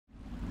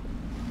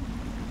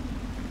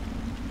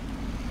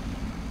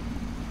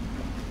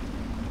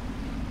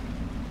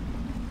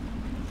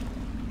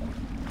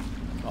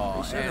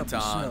set up a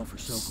Anton, cell for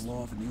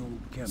Sokolov in the old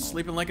kennel.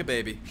 sleeping like a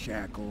baby.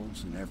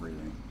 Shackles and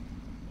everything.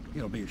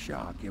 It'll be a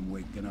shock, him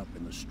waking up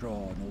in the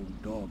straw and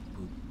old dog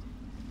poop.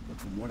 But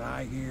from what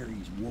I hear,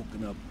 he's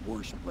woken up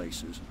worse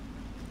places.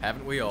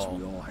 Haven't we all? As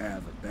we all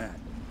have at that.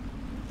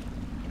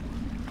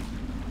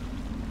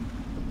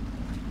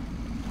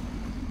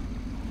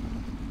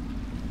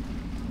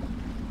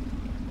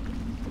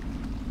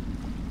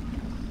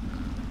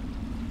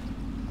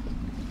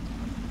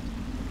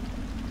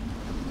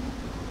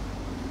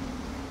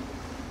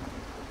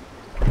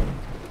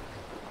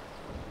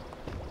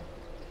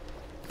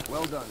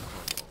 Well done,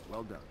 Corporal.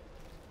 Well done.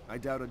 I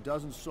doubt a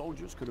dozen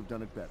soldiers could have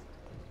done it better.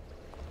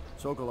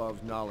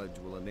 Sokolov's knowledge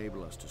will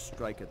enable us to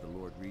strike at the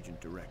Lord Regent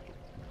directly,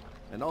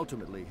 and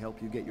ultimately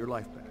help you get your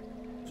life back.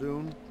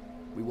 Soon,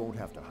 we won't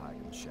have to hide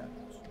in the shadows.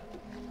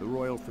 The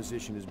royal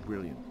physician is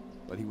brilliant,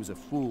 but he was a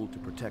fool to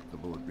protect the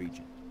Lord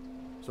Regent.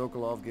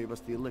 Sokolov gave us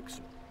the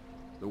elixir,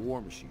 the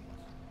war machines.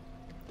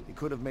 He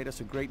could have made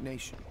us a great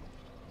nation.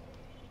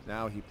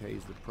 Now he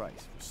pays the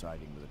price for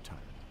siding with a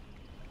tyrant.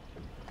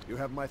 You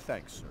have my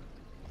thanks, sir.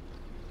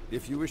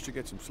 If you wish to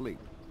get some sleep,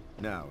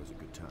 now is a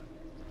good time.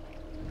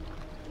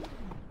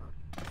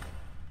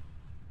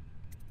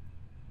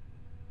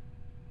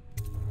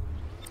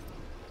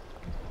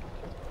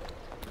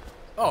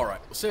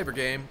 Alright, we'll save our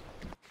game.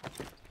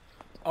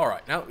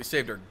 Alright, now that we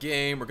saved our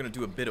game, we're going to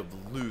do a bit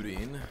of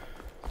looting.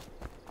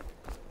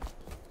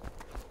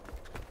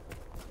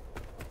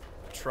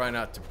 Try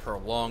not to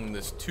prolong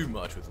this too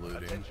much with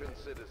looting. Attention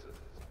citizens.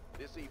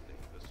 This evening,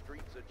 the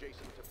streets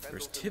adjacent to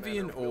There's Pendleton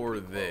Tivian Manor will ore be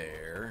closed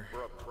there.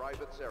 for a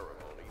private ceremony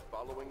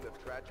following the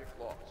tragic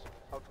loss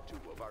of two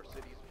of our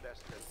city's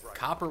best and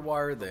brightest. Copper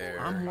wire there.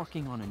 I'm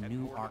working on a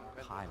new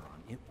arc pylon.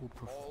 It will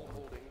perform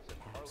holdings and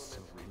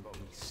absolutely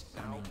parliamentary votes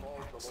stunning now call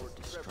acts the of Lord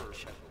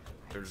destruction.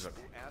 There's a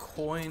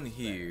coin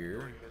here.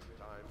 during this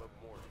time of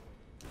mourning.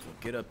 We'll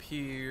get up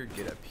here,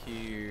 get up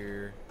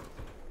here.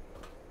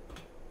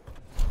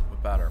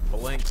 Whip out our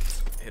blink.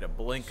 Hit a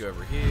blink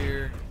over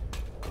here.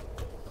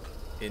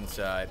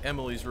 Inside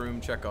Emily's room,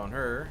 check on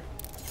her.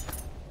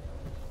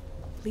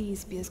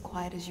 Please be as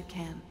quiet as you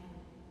can.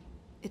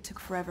 It took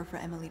forever for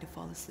Emily to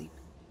fall asleep.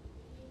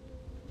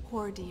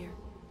 Poor dear.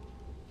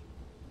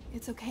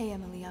 It's okay,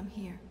 Emily, I'm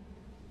here.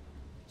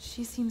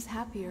 She seems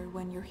happier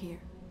when you're here.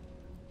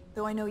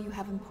 Though I know you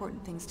have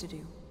important things to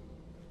do.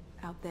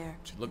 Out there.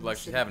 She looked in like the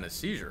she's city. having a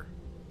seizure.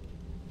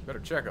 Better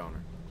check on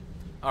her.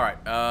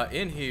 Alright,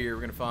 in here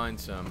we're gonna find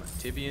some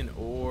Tivian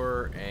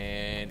ore,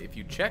 and if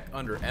you check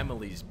under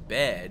Emily's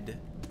bed,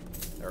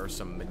 there are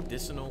some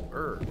medicinal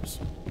herbs.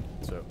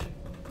 So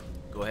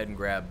go ahead and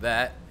grab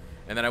that.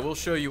 And then I will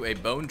show you a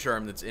bone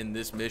charm that's in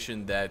this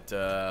mission that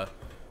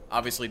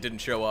obviously didn't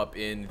show up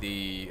in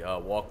the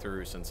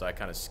walkthrough, since I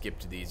kind of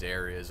skipped these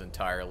areas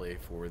entirely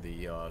for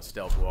the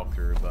stealth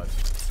walkthrough, but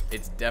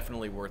it's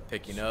definitely worth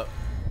picking up.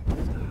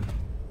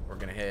 We're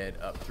gonna head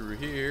up through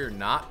here,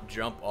 not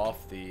jump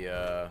off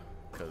the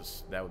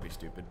because that would be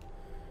stupid.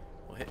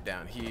 We'll hit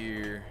down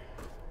here.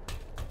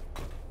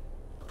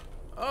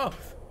 Oh,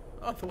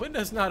 the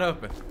window's not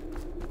open.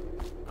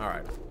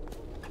 Alright.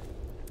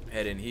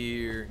 Head in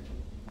here.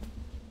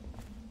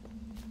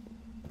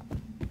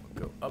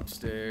 We'll go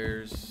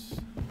upstairs.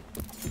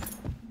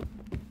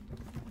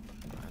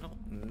 I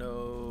don't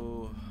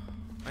know.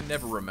 I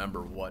never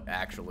remember what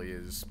actually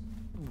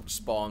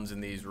spawns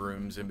in these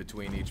rooms in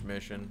between each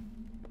mission.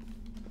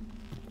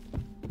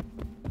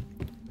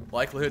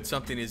 Likelihood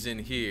something is in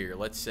here,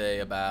 let's say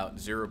about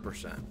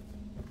 0%.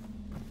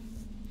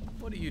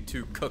 What are you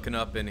two cooking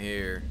up in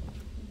here?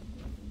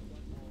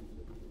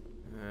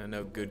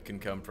 No good can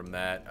come from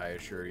that, I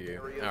assure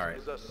you. Alright,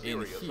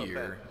 in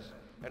here.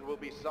 And will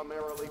be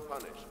summarily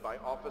punished by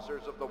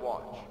officers of the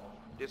watch.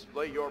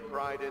 Display your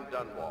pride in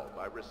Dunwall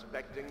by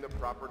respecting the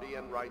property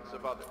and rights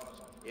of others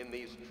in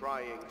these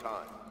trying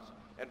times,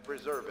 and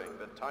preserving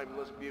the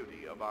timeless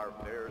beauty of our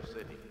fair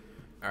city.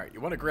 Alright,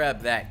 you want to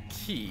grab that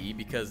key,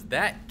 because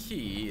that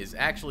key is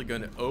actually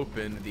going to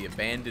open the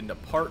abandoned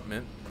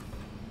apartment,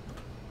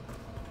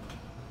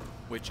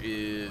 which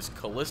is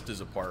Callista's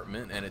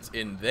apartment, and it's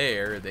in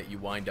there that you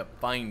wind up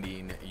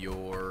finding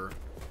your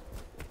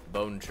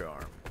bone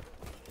charm.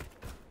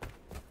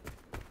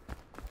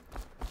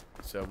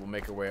 So we'll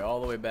make our way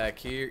all the way back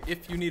here.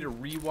 If you need a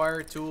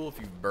rewire tool, if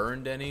you've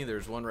burned any,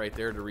 there's one right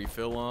there to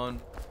refill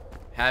on.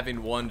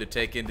 Having one to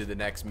take into the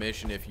next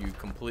mission if you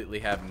completely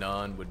have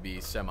none would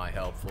be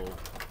semi-helpful.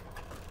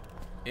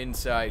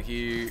 Inside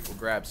here, we'll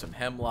grab some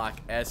hemlock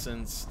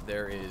essence.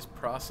 There is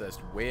processed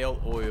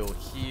whale oil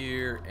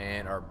here,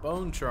 and our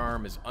bone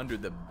charm is under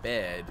the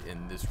bed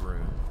in this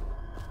room.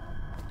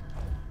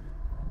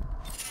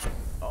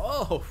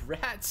 Oh,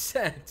 rat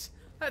scent!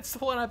 That's the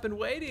one I've been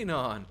waiting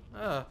on.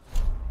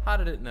 How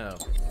did it know?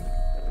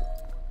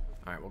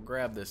 Alright, we'll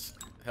grab this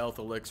health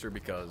elixir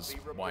because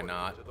why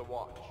not?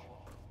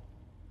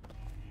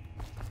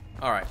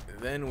 Alright,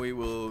 then we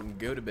will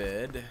go to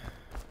bed.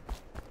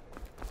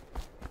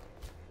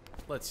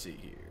 Let's see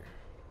here.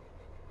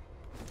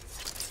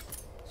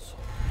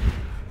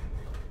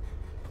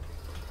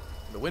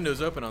 The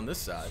window's open on this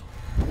side.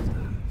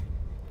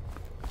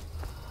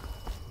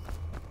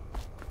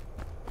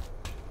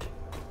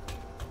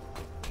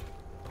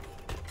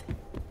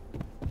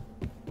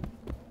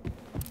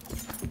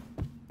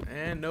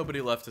 And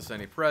nobody left us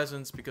any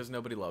presents because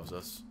nobody loves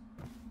us.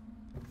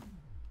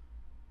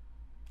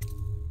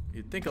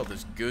 You'd think all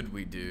this good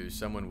we do,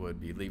 someone would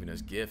be leaving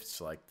us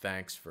gifts like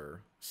thanks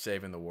for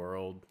saving the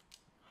world,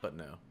 but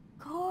no.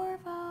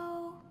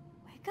 Corvo,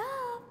 wake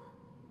up!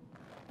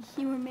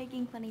 You were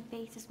making funny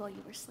faces while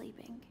you were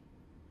sleeping.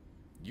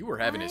 You were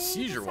having a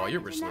seizure while you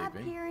were sleeping. I decided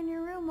to nap here in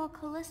your room while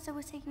Callista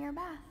was taking her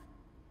bath.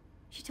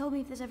 She told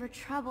me if there's ever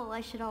trouble,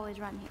 I should always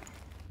run here.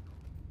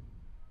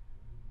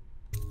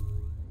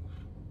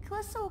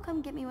 Callista will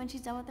come get me when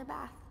she's done with her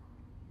bath.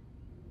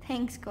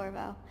 Thanks,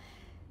 Corvo.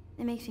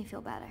 It makes me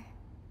feel better.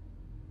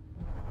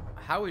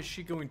 How is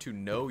she going to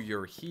know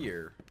you're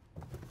here?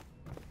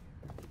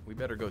 We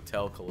better go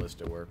tell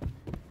Callista where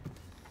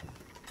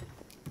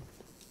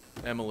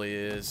Emily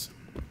is.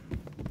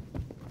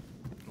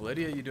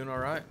 Lydia, you doing all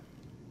right?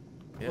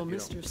 Well,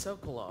 Mr.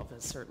 Sokolov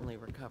has certainly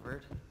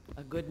recovered.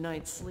 A good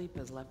night's sleep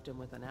has left him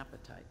with an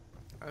appetite.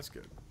 That's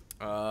good.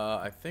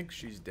 I think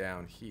she's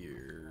down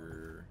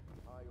here.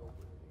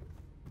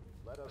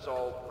 Let us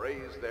all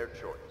praise their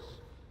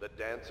choice. The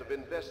dance of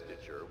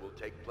investiture will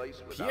take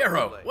place without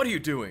Piero, delay. what are you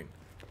doing?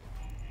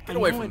 Get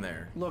away from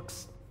there.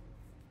 Looks,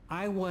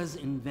 I was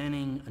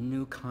inventing a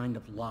new kind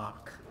of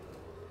lock.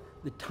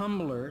 The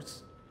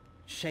tumblers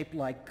shaped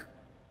like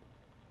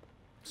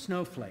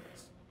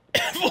snowflakes.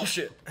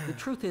 Bullshit. The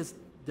truth is,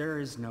 there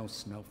is no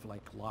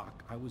snowflake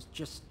lock. I was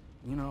just,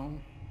 you know,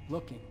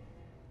 looking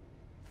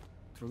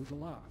through the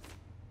lock.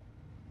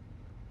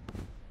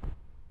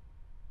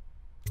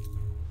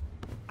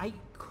 I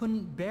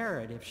couldn't bear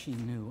it if she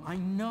knew. I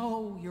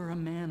know you're a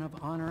man of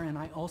honor, and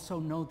I also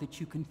know that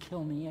you can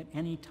kill me at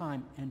any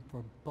time. And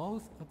for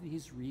both of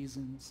these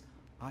reasons,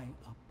 I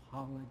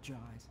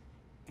apologize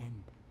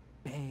and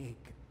beg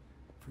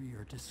for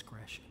your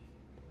discretion.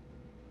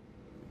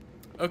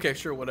 Okay,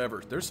 sure,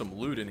 whatever. There's some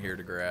loot in here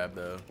to grab,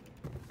 though.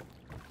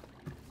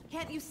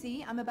 Can't you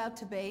see I'm about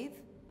to bathe?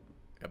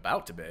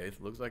 About to bathe?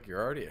 Looks like you're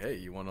already... Hey,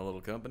 you want a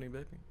little company,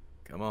 baby?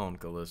 Come on,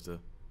 Callista.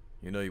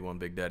 You know you want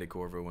Big Daddy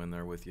Corvo in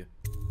there with you.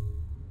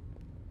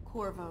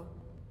 Corvo,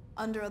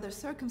 under other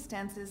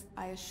circumstances,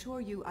 I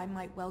assure you I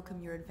might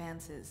welcome your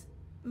advances.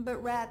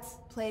 But rats,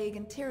 plague,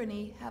 and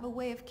tyranny have a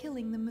way of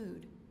killing the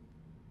mood.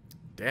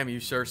 Damn you,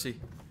 Cersei.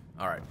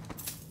 Alright.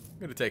 I'm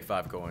gonna take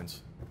 5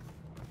 coins.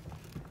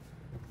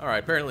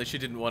 Alright, apparently she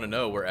didn't want to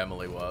know where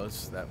Emily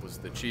was. That was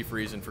the chief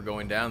reason for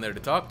going down there to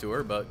talk to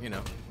her, but, you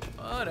know,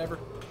 whatever.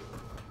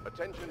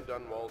 Attention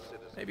Dunwall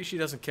citizens. Maybe she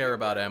doesn't care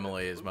about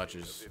Emily as much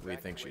as we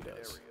think she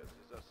does.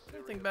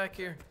 Anything back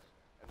here?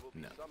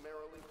 No.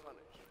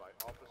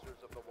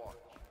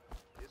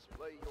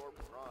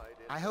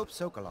 I hope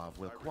Sokolov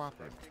will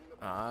cooperate.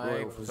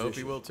 I hope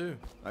he will too.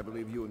 I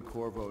believe you and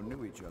Corvo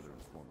knew each other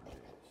in former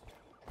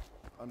days.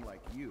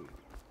 Unlike you,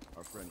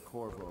 our friend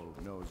Corvo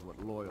knows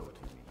what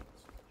loyalty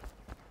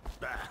means.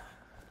 Bah,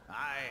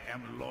 I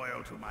am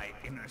loyal to my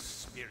inner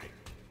spirit.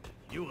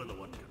 You are the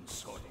one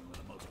consorting with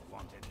the most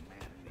wanted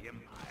man in the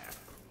Empire.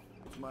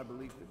 It's my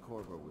belief that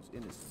Corvo was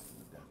innocent in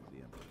the death of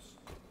the Empress,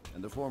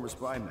 and the former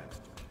spy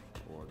master,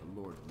 or the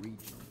Lord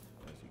Regent,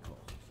 as he calls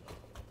himself,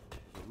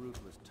 was a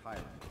ruthless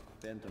tyrant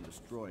bent on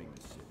destroying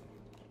the city,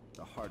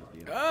 the heart of the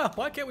Empire. Ah,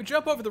 why can't we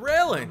jump over the You're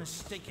railing?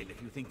 mistaken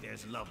if you think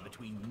there's love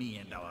between me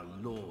and our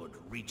Lord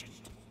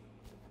Regent.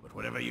 But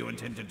whatever you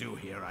intend to do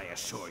here, I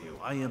assure you,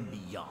 I am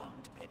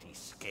beyond petty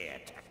scare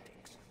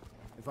tactics.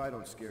 If I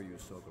don't scare you,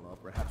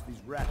 Sokolov, perhaps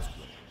these rats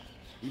will.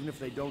 Even if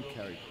they don't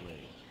carry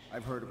plague.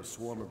 I've heard of a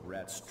swarm of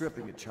rats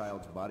stripping a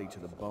child's body to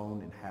the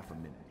bone in half a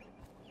minute.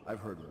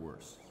 I've heard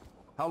worse.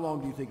 How long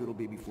do you think it'll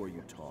be before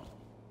you talk?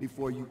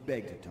 Before you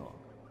beg to talk?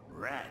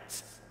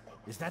 Rats?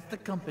 Is that the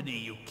company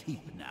you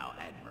keep now,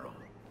 Admiral?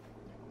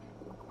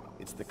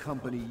 It's the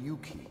company you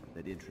keep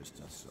that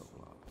interests us,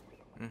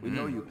 Sokolov. We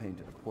know you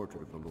painted a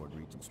portrait of the Lord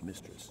Regent's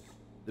mistress.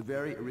 The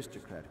very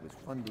aristocrat who is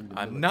funding the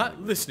I'm military not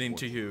with listening the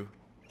to you.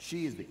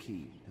 She is the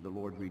key to the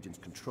Lord Regent's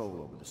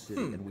control over the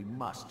city, and we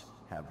must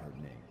have her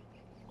name.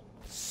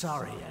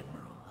 Sorry,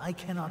 Admiral. I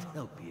cannot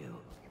help you.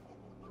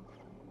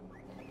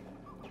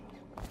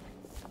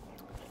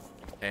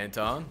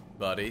 Anton,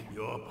 buddy.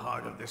 You're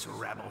part of this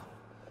rabble,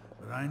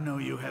 but I know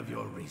you have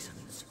your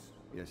reasons.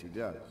 Yes, he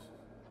does.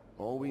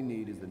 All we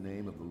need is the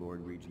name of the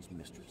Lord Regent's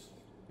mistress.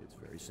 It's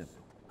very simple.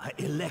 I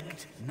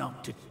elect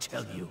not to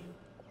tell you.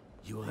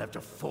 You will have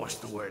to force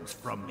the words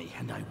from me,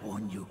 and I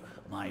warn you,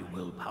 my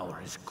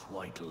willpower is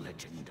quite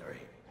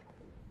legendary.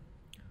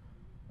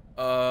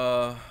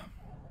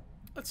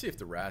 Let's see if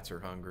the rats are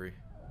hungry.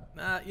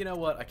 Nah, you know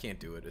what? I can't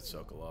do it. It's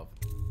Sokolov.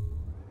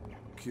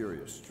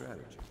 Curious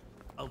strategy.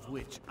 Of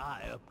which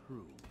I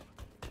approve.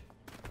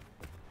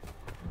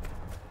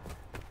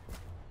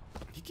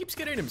 He keeps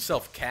getting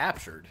himself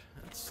captured.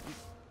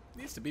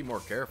 He needs to be more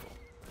careful.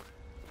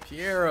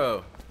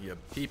 Piero, you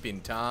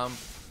peeping Tom.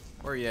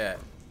 Where you at?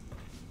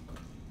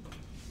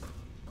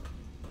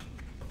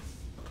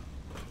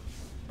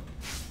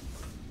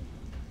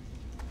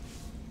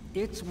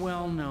 It's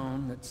well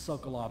known that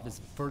Sokolov is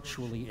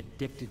virtually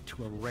addicted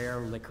to a rare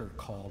liquor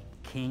called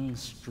King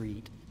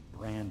Street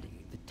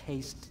Brandy. The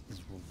taste is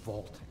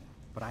revolting,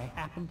 but I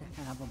happen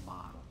to have a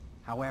bottle.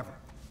 However,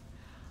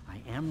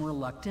 I am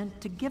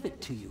reluctant to give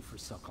it to you for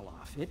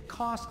Sokolov. It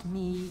cost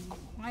me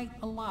quite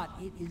a lot.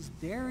 It is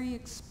very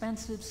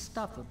expensive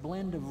stuff, a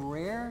blend of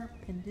rare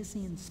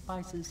Pendician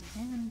spices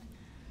and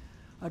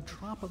a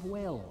drop of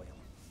whale oil.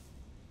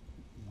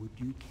 Would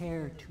you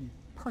care to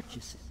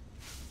purchase it?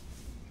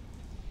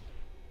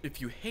 If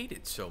you hate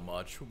it so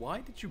much, why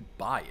did you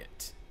buy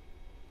it?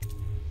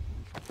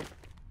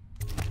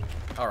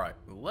 Alright,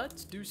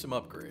 let's do some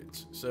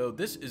upgrades. So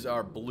this is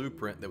our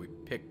blueprint that we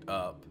picked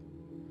up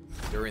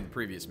during the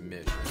previous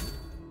mission.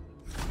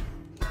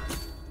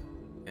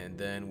 And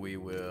then we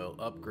will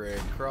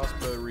upgrade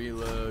crossbow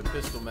reload,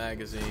 pistol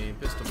magazine,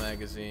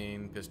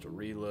 pistol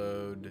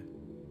reload,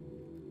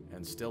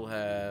 and still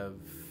have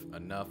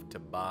enough to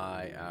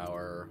buy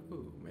our...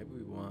 Ooh, maybe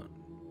we want...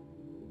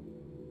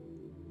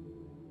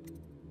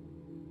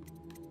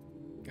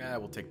 Yeah,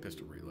 we'll take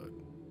pistol reload.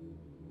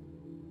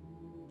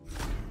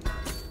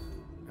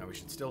 Now we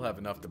should still have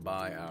enough to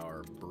buy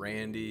our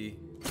brandy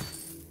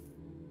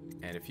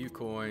and a few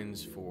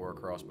coins for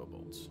crossbow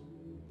bolts.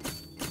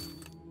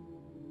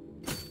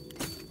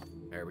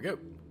 There we go.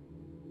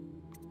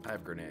 I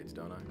have grenades,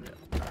 don't I?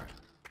 Yeah. Alright.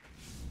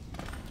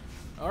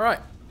 Alright.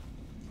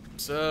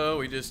 So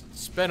we just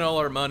spent all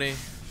our money,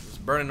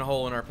 just burning a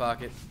hole in our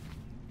pocket.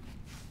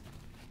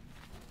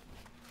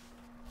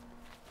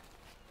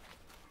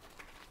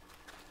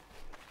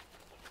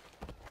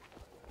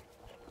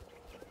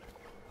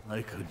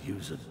 I could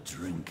use a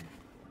drink.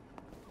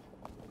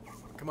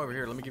 Come over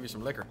here, let me give you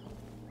some liquor.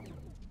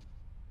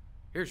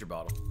 Here's your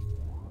bottle.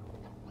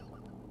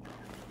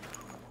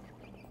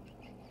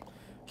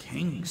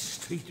 King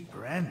Street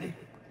brandy?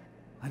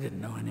 I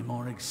didn't know any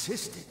more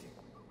existed.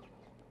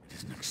 It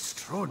is an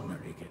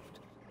extraordinary gift.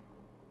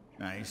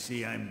 I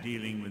see I'm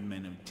dealing with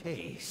men of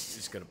taste.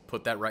 Just gonna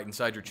put that right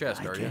inside your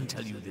chest, are you? I can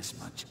tell you this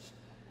much.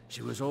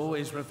 She was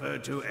always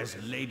referred to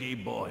as Lady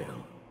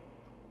Boyle.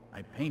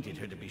 I painted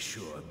her to be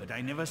sure, but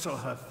I never saw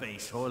her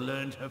face or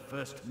learned her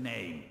first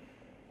name.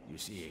 You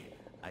see,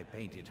 I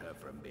painted her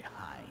from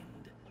behind.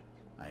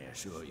 I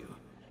assure you,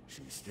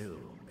 she still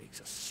makes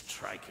a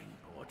striking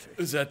portrait.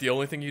 Is that the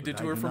only thing you did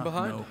to her from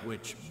behind? I do not know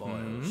which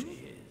Boyle she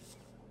is.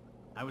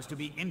 I was to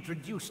be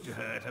introduced to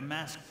her at a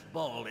masked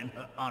ball in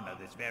her honor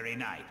this very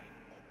night.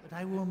 But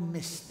I will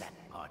miss that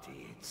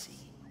party, it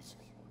seems.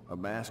 A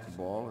masked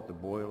ball at the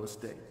Boyle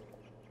estate.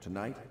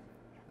 Tonight?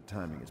 The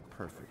timing is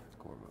perfect,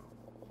 Corvo.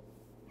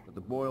 But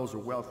the Boyles are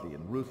wealthy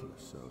and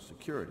ruthless, so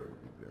security will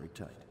be very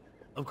tight.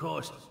 Of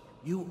course,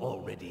 you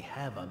already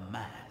have a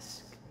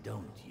mask,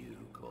 don't you,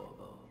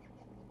 Corvo?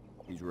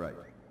 He's right.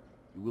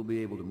 You will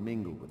be able to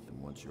mingle with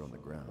them once you're on the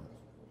ground.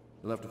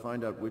 You'll have to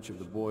find out which of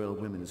the Boyle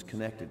women is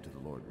connected to the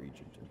Lord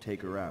Regent and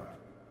take her out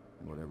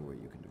in whatever way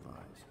you can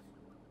devise.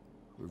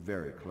 We're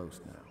very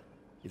close now.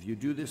 If you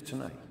do this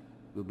tonight,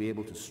 we'll be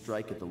able to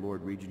strike at the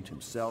Lord Regent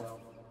himself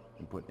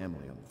and put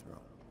Emily on the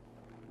throne.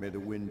 May the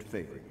wind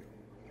favor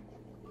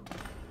you.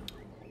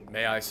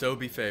 May I so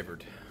be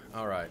favored.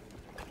 All right.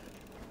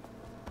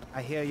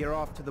 I hear you're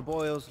off to the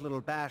Boyles'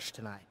 little bash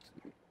tonight.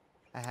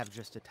 I have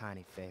just a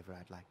tiny favor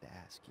I'd like to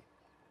ask you.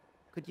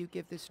 Could you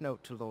give this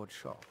note to Lord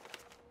Shaw?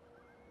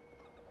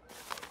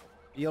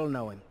 You'll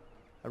know him.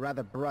 A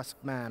rather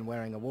brusque man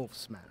wearing a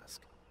wolf's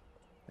mask.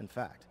 In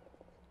fact,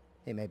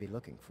 he may be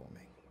looking for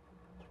me.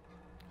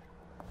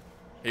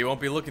 He won't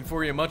be looking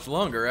for you much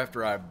longer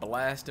after I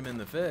blast him in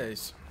the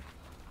face.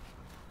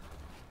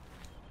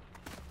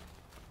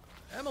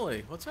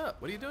 Emily, what's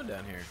up? What are you doing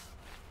down here?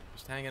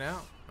 Just hanging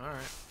out?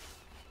 Alright.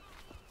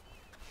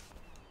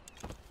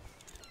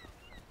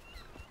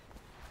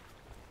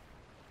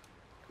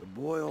 The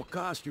Boyle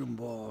costume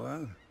ball,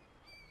 huh?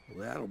 Well,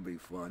 that'll be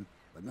fun,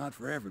 but not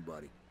for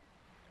everybody.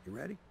 You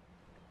ready?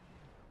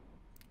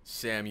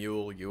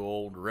 Samuel, you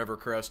old river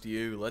crust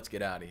you, let's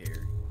get out of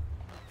here.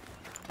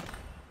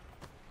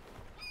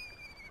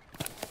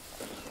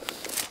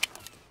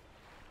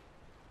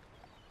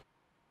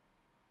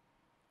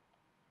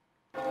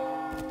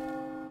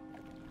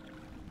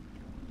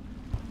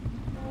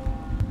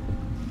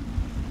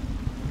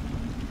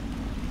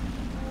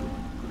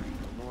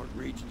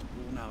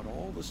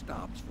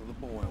 Stops for the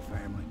Boyle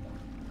family.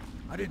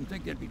 I didn't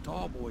think there'd be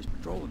tall boys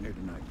patrolling here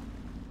tonight.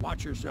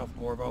 Watch yourself,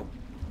 Corvo.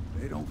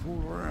 They don't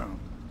fool around.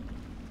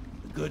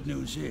 The good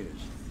news is,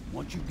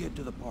 once you get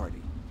to the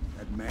party,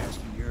 that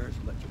mask of yours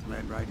will let you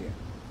blend right in.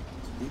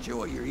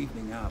 Enjoy your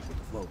evening out with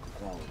the folk of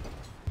quality.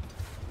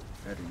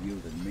 Better you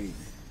than me.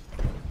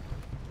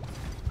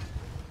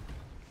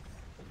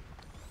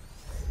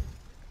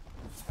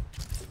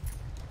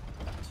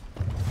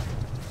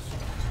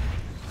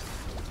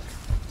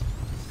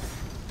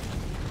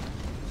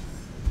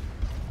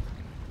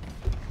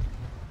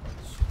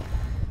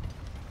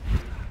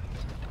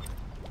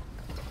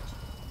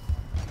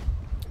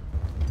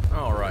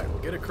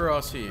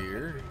 Across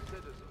here.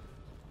 Citizens,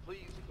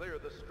 please clear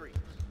the streets.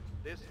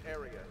 This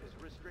area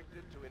is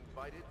restricted to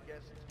invited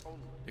guests only.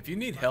 If you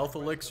need health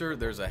elixir,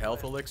 there's a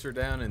health elixir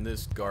down in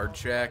this guard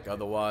shack.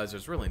 Otherwise,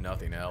 there's really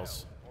nothing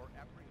else.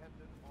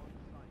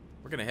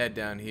 We're gonna head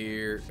down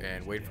here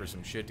and wait for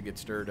some shit to get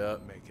stirred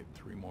up. Make it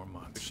 3 more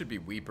months. There should be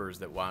weepers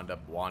that wound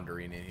up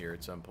wandering in here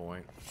at some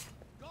point.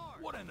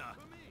 What in the...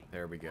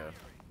 There we go.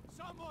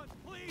 Someone,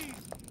 please!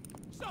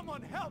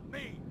 Someone help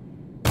me!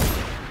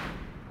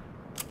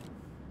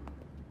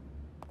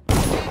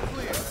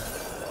 Clear.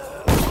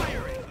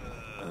 Firing.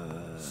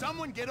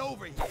 Someone get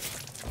over here.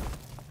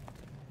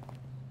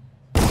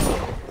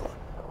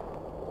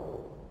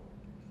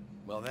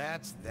 Well,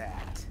 that's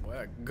that.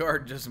 Well,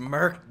 guard just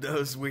murked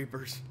those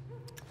weepers.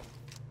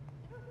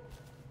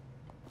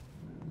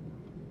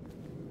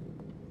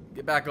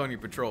 Get back on your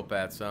patrol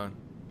path, son.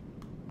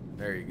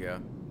 There you go.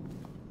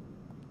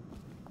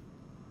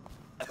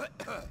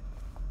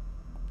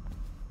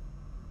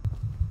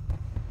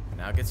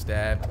 Now get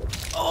stabbed.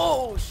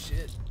 Oh,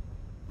 shit.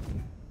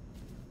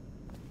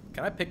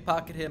 Can I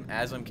pickpocket him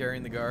as I'm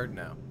carrying the guard?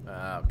 No.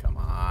 Oh, come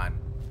on.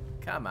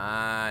 Come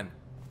on.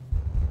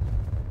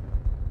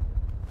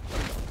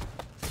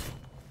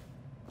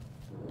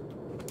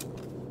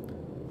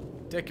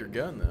 Take your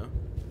gun, though.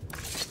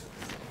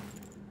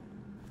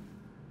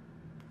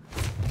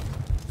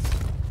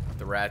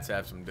 The rats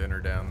have some dinner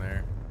down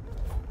there.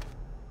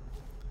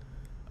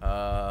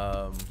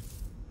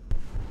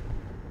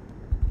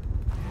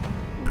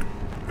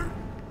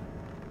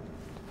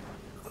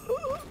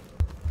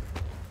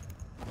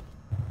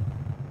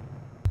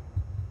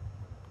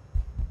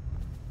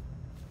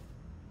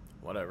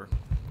 Whatever.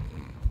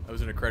 That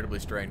was an incredibly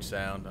strange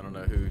sound. I don't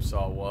know who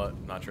saw what.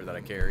 I'm not sure that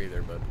I care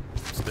either, but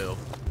still.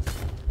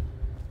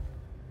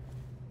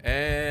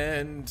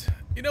 And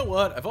you know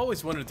what? I've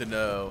always wanted to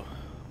know,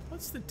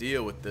 what's the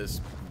deal with this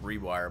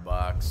rewire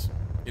box?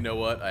 You know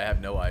what? I have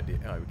no idea.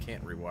 Oh, we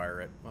can't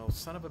rewire it. Well,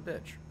 son of a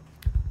bitch.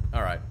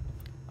 Alright.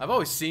 I've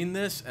always seen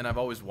this, and I've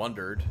always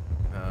wondered,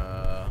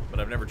 but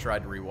I've never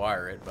tried to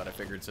rewire it, but I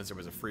figured since there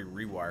was a free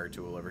rewire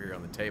tool over here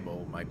on the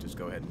table, I might just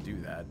go ahead and do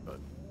that, but...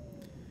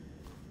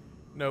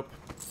 Nope.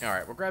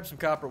 Alright, we'll grab some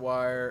copper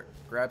wire,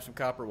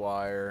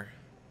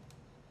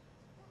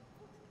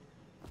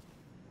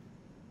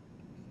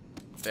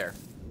 There.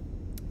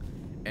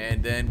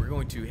 And then we're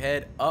going to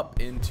head up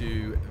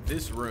into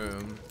this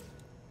room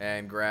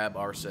and grab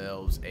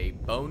ourselves a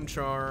bone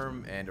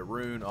charm and a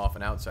rune off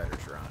an outsider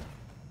shrine.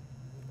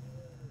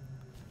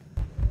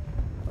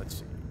 Let's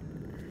see.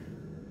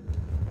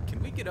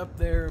 Can we get up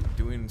there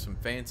doing some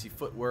fancy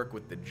footwork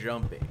with the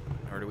jumping?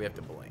 Or do we have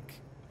to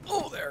blink?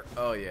 Oh, there.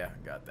 Oh, yeah.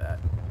 Got that.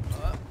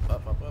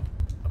 Up over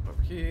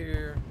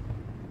here.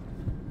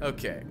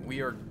 Okay,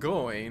 we are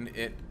going...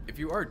 If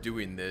you are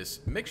doing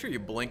this, make sure you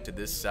blink to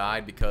this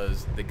side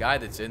because the guy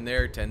that's in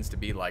there tends to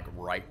be, like,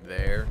 right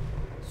there.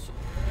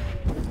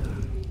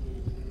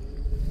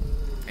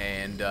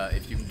 And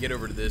if you can get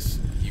over to this,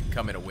 you can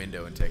come in a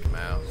window and take him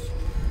out.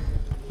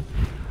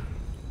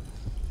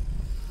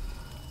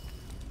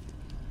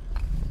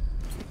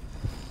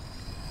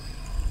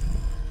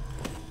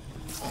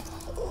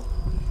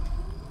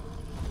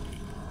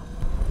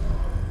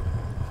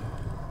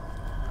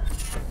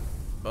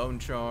 Bone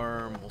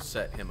charm, we'll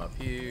set him up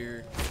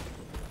here.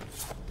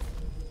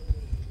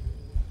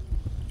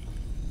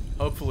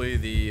 Hopefully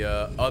the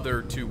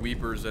other 2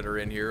 weepers that are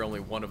in here, only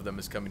one of them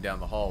is coming down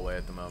the hallway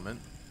at the moment.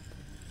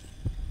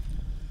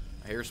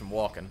 I hear some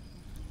walking.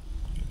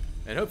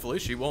 And hopefully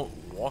she won't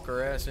walk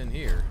her ass in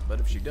here. But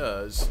if she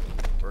does,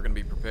 we're gonna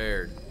be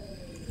prepared.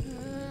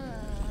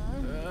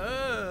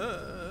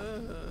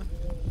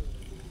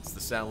 It's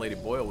the sound Lady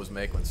Boyle was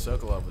making when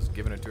Sokolov was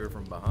giving it to her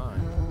from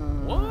behind.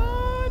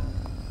 What?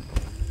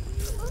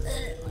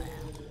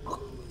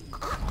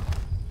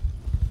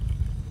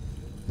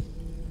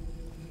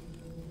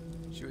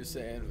 She was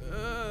saying,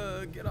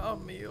 get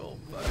off me, you old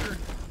fucker.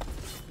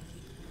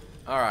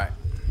 Alright.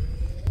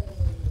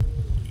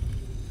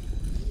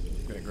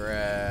 I'm gonna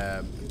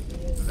grab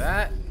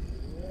that.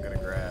 I'm gonna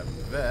grab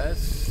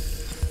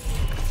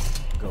this.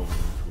 Going to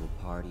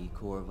a party,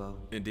 Corvo?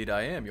 Indeed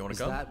I am. You wanna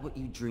come? Is that what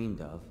you dreamed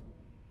of?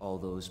 All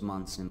those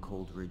months in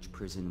Coldridge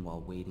Prison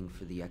while waiting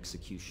for the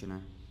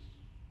executioner?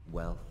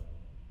 Wealth,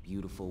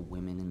 beautiful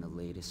women in the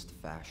latest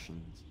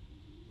fashions,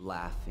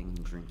 laughing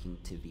and drinking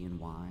Tivian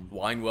wine.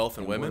 Wine, wealth,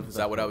 and women? Is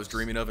that what I was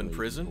dreaming of in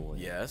prison? Boyle.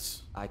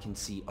 Yes. I can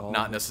see all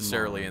Not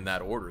necessarily in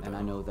that order, though. And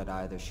I know that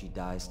either she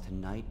dies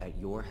tonight at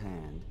your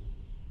hand,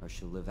 or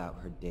she'll live out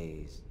her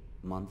days,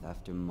 month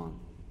after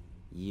month,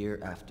 year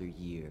after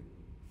year,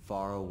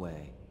 far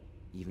away,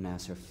 even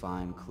as her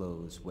fine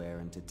clothes wear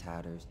into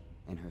tatters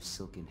and her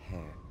silken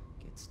hair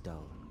gets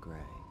dull and gray.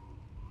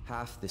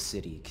 Half the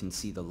city can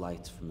see the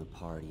lights from the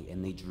party,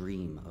 and they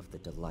dream of the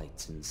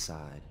delights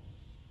inside.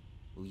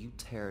 Will you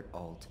tear it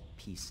all to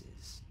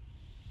pieces?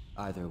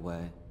 Either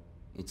way,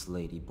 it's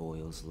Lady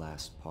Boyle's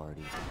last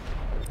party.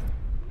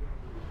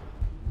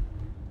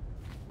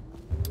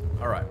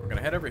 Alright, we're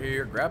gonna head over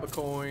here, grab a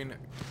coin,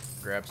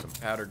 grab some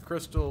powdered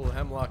crystal,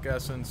 hemlock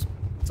essence.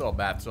 It's all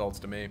bath salts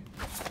to me.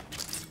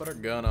 Put our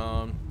gun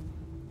on.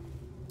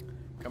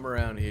 Come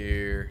around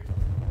here.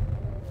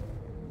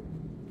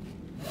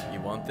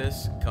 You want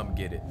this? Come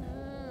get it.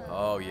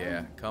 Oh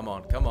yeah, come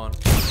on, come on.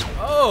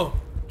 Oh!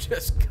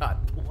 Just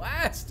got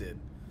blasted.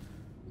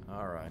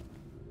 Alright.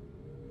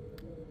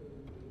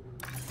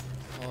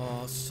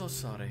 Oh, so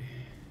sorry.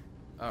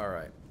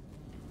 Alright.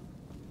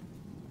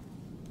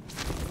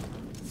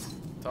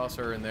 Toss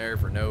her in there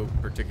for no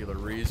particular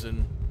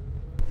reason.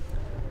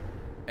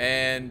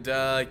 And,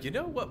 you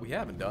know what we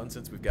haven't done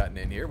since we've gotten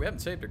in here? We haven't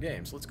saved our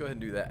game, so let's go ahead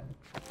and do that.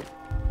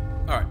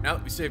 Alright, now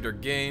that we saved our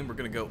game, we're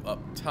going to go up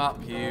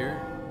top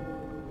here.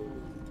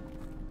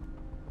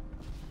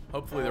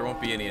 Hopefully there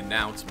won't be any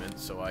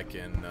announcements, so I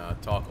can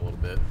talk a little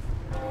bit.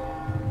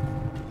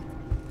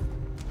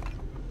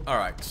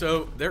 Alright,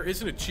 so there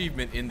is an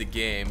achievement in the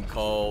game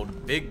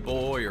called Big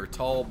Boy or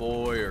Tall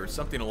Boy or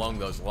something along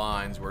those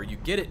lines, where you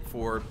get it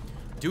for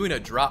doing a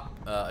drop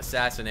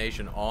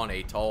assassination on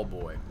a tall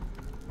boy.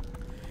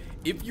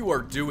 If you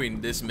are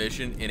doing this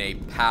mission in a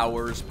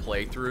Powers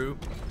playthrough,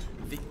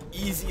 the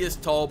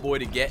easiest tall boy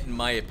to get, in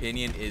my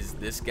opinion, is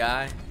this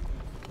guy.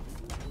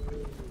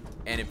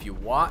 And if you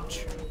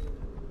watch,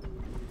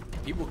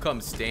 he will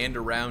come stand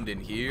around in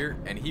here,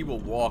 and he will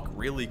walk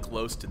really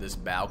close to this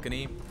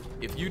balcony.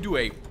 If you do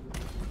a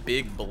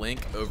big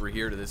blink over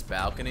here to this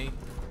balcony,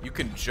 you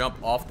can jump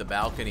off the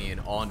balcony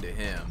and onto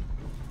him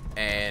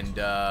and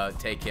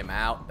take him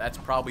out. That's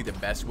probably the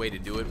best way to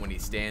do it when he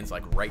stands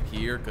like right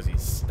here, because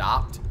he's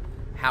stopped.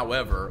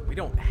 However, we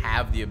don't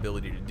have the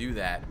ability to do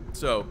that.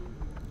 So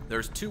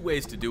there's two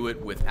ways to do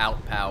it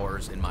without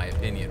powers, in my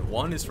opinion.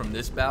 One is from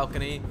this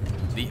balcony.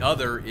 The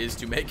other is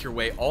to make your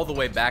way all the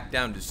way back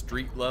down to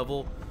street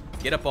level,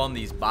 get up on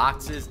these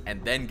boxes,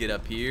 and then get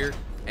up here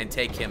and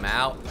take him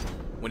out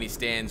when he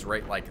stands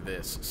right like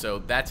this. So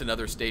that's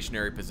another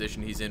stationary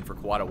position he's in for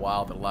quite a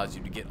while that allows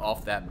you to get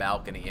off that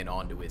balcony and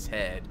onto his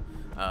head.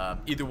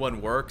 Either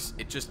one works.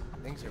 It just,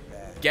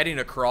 getting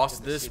across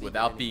this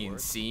without being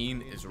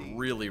seen is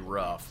really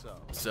rough.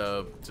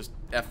 So just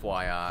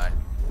FYI,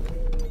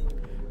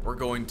 we're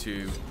going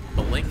to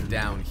blink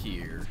down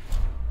here.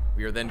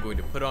 We are then going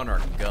to put on our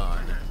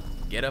gun,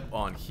 get up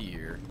on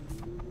here,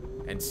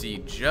 and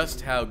see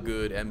just how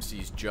good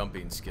MC's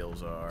jumping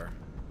skills are.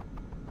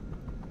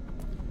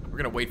 We're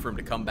gonna wait for him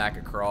to come back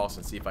across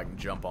and see if I can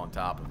jump on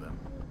top of him.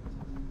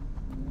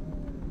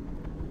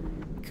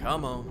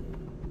 Come on.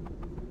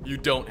 You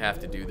don't have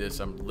to do this.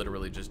 I'm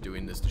literally just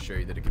doing this to show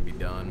you that it can be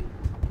done.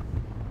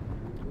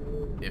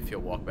 If he'll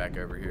walk back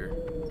over here.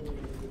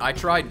 I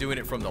tried doing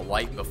it from the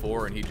light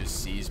before and he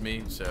just sees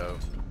me, so.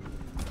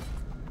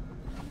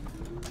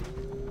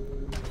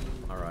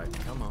 Alright,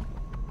 come on.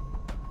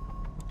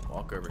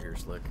 Walk over here,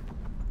 Slick.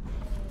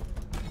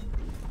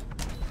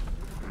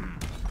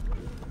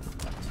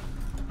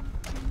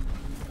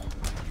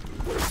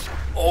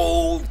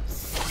 Oh,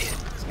 shit.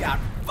 It's got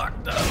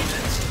fucked up.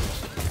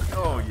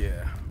 Oh,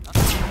 yeah.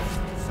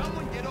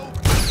 Someone get over.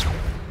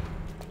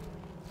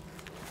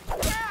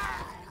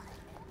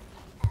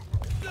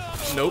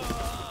 Nope.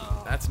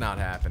 That's not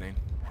happening.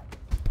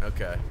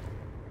 Okay.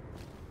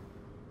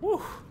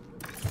 Whew.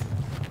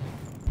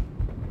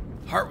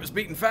 Heart was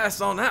beating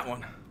fast on that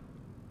one.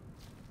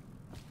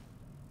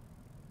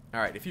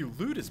 Alright, if you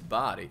loot his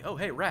body... Oh,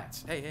 hey,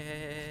 rats. Hey, hey, hey,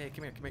 hey, hey.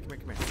 Come here, come here, come here,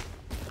 come here.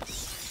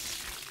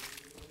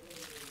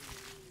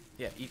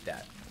 Yeah, eat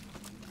that.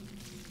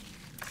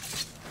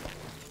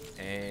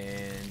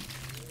 And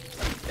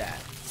eat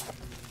that.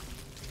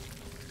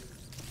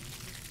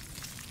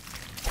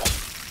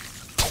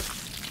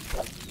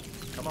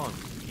 Come on,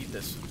 eat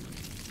this.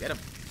 Get him.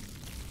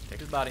 Take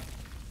his body.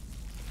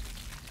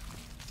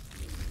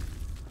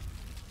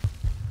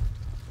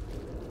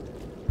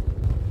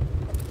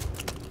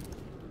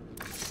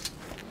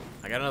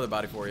 I got another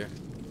body for you.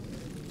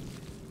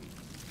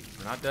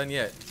 We're not done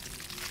yet.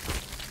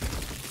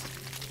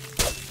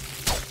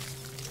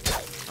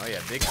 Oh yeah,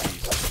 big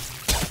piece.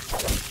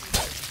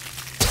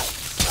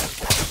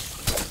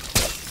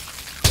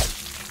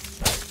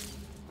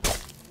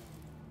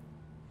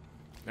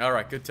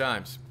 Alright, good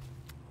times.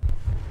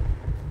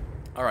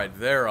 Alright,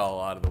 they're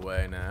all out of the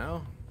way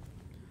now.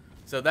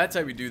 So that's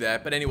how we do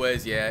that. But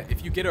anyways, yeah,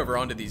 if you get over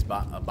onto these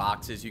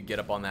boxes, you get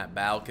up on that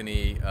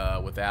balcony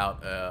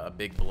without a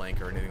big blink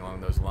or anything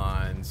along those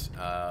lines.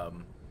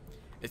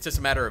 It's just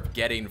a matter of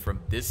getting from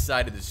this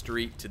side of the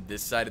street to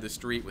this side of the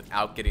street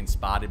without getting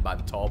spotted by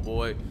the tall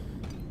boy.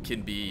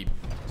 Can be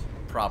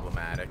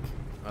problematic.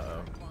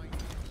 Uh-oh.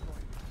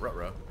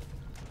 Ruh-roh.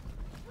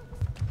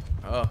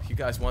 Oh, you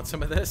guys want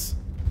some of this?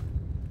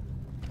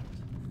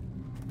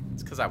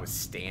 It's because I was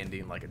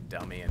standing like a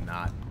dummy and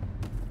not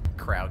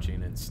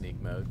crouching in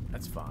sneak mode.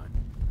 That's fine.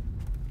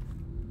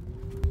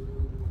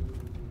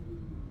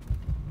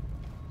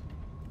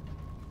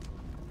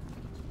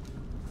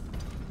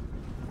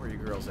 Where are you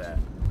girls at?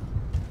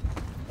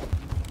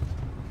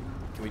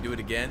 Can we do it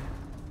again?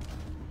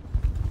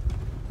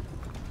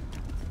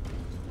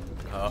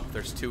 Oh,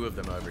 there's two of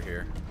them over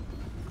here.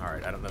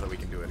 Alright, I don't know that we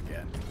can do it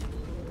again.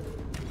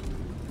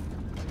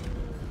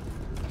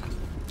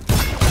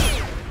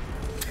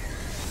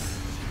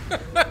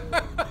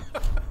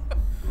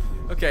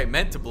 Okay,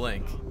 meant to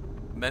blink.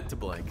 Meant to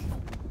blink.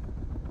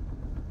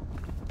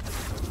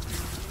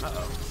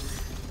 Uh-oh.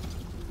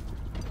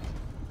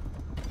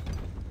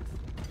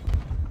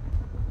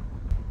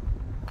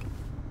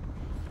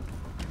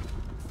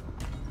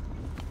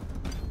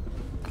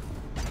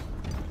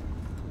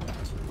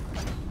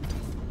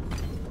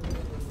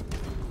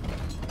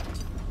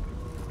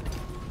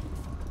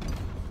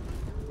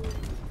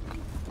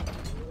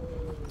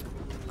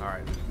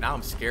 Now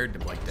I'm scared to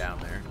blink down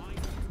there.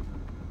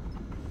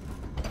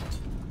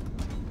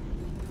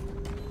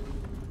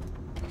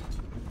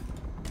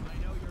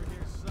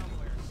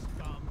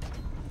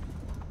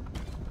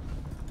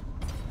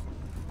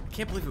 I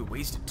can't believe we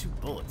wasted 2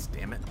 bullets,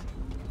 damn it.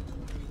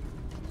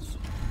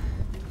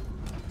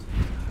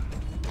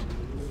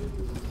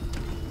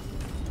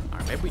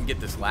 Alright, maybe we can get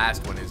this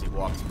last one as he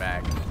walks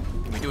back.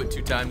 Can we do it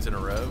 2 times in a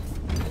row?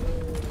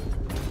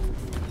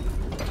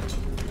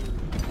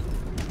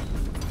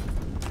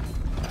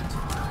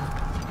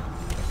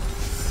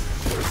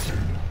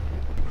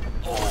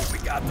 Oh, we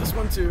got this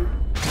one too.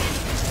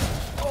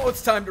 Oh,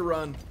 it's time to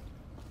run.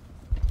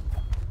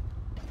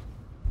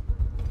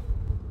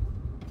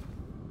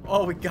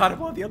 Oh, we got him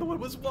while the other one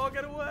was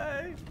walking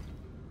away.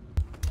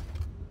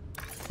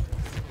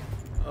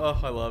 Oh,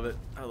 I love it.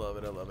 I love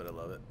it. I love it. I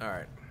love it. All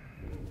right.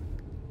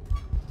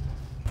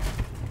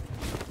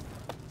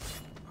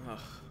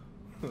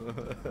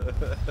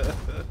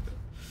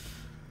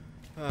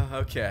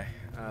 Okay.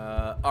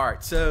 All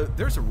right. So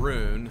there's a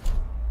rune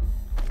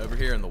over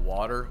here in the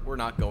water. We're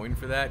not going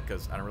for that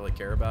because I don't really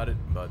care about it.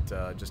 But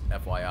just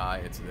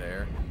FYI, it's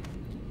there.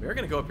 We are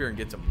gonna go up here and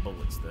get some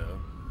bullets though,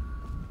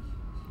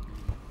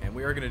 and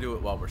we are gonna do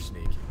it while we're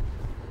sneaking.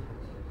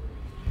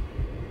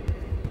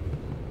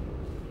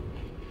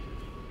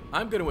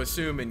 I'm going to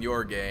assume in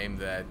your game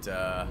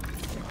that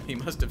he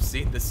must have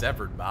seen the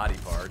severed body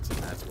parts, and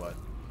that's what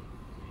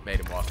made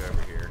him walk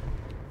over here.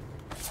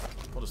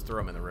 We'll just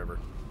throw him in the river.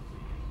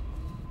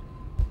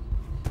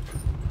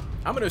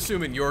 I'm going to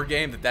assume in your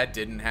game that that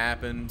didn't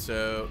happen,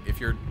 so if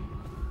you're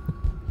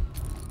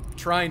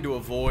trying to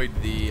avoid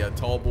the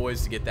tall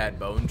boys to get that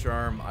bone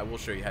charm, I will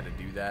show you how to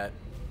do that.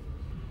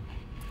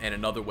 And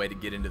another way to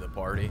get into the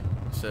party.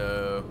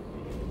 So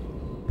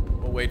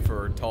we'll wait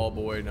for tall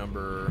boy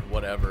number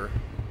whatever.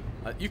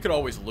 You could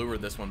always lure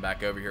this one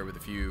back over here with a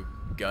few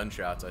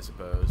gunshots, I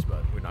suppose,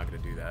 but we're not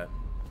going to do that.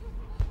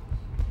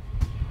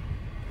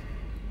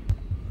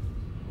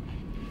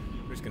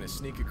 We're just going to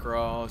sneak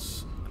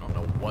across. I don't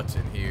know what's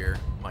in here.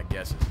 My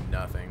guess is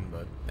nothing,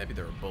 but maybe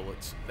there are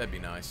bullets. That'd be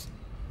nice.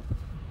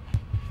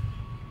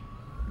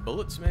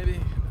 Bullets, maybe?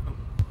 Oh,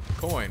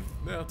 coin.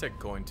 Yeah, I'll take a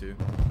coin, too.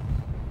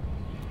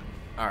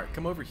 Alright,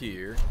 come over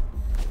here.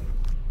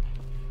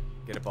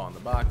 Get up on the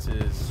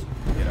boxes.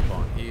 Get up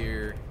on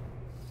here.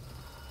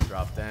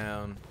 Drop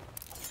down,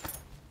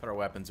 put our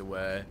weapons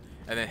away,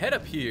 and then head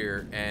up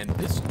here, and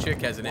this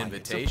chick has an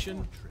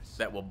invitation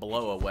that will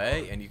blow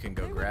away, and you can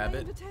go grab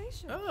it.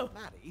 Oh.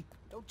 Maddie,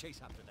 don't chase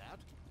after that.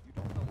 You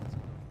don't know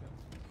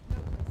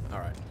what's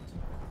Alright.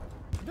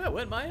 That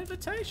went my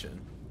invitation.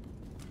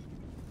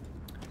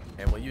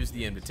 And we'll use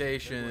the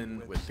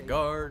invitation with the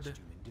guard.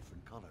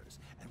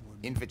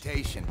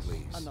 Invitation,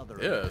 please.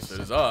 Yes, it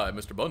is I,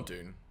 Mr.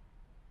 Bunting.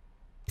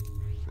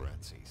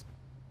 Francis,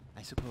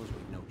 I suppose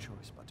we've no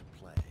choice but to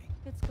play.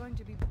 It's going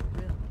to be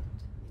brilliant.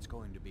 It's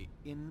going to be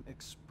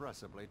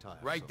inexpressibly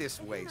tiresome. Right this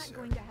way, If sir.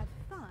 you're not going to have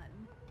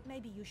fun,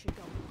 maybe you should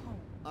go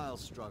home. I'll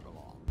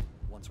struggle on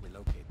once we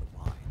locate the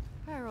mine.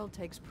 Harold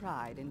takes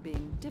pride in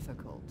being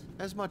difficult.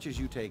 As much as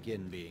you take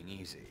in being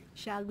easy.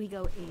 Shall we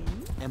go in?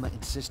 Emma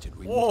insisted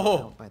we Whoa.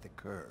 meet out by the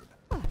curb.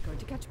 I'm going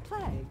to catch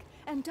plague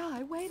and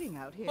die waiting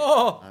out here.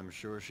 Oh! I'm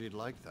sure she'd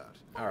like that.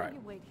 Alright.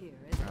 You wait here,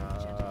 isn't it,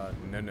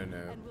 gentlemen? No.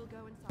 And we'll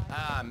go inside.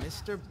 Ah,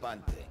 Mr.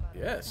 Bunting.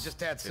 Yes. Just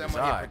had it is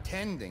someone I. here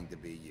pretending to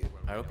be you.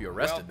 I hope you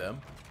arrested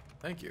them.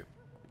 Thank you.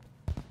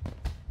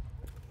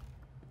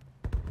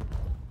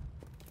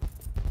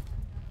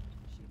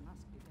 She must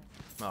be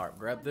better. Alright,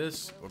 grab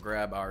this. We'll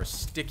grab our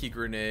sticky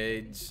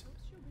grenades.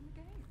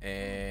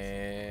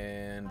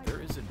 And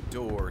there is a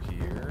door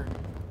here.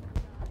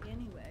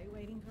 Anyway,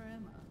 waiting for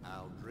Emma.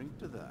 I'll drink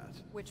to that.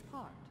 Which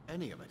part?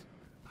 Any of it.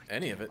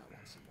 Any of it.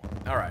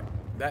 Alright,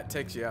 that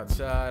takes you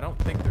outside. I don't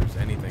think there's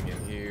anything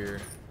in here.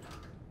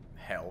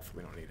 Health.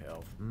 We don't need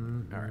health.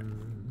 Alright.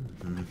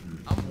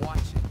 I'm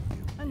watching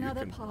you.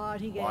 Another can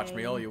party game. Watch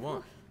me all you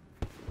want.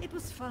 It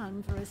was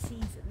fun for a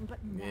season, but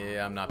now...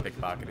 Yeah, I'm not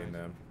pickpocketing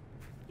them.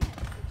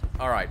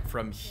 Alright,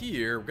 from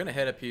here, we're going to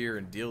head up here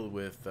and deal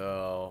with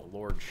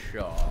Lord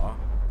Shaw.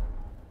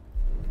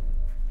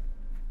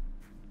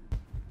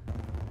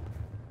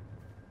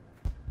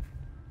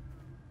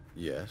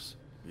 Yes.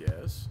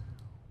 Yes.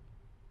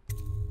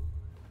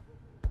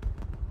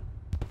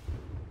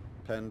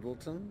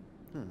 Pendleton?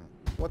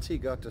 What's he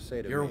got to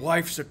say to Your me?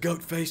 wife's a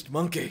goat-faced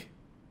monkey.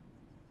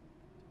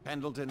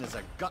 Pendleton is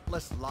a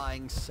gutless,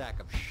 lying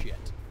sack of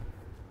shit.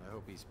 I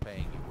hope he's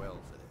paying you well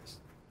for this.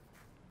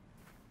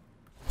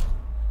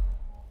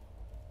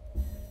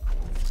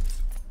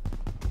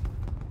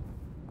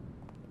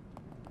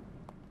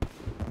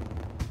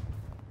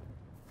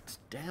 It's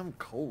damn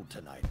cold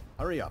tonight.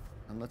 Hurry up,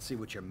 and let's see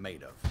what you're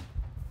made of.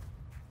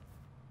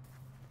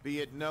 Be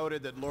it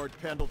noted that Lord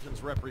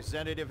Pendleton's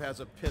representative has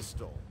a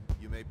pistol.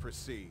 You may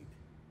proceed.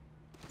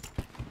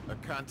 A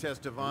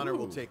contest of honor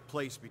will take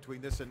place between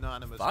this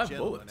anonymous 5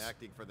 gentleman bullets.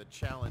 acting for the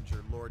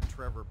challenger, Lord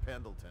Trevor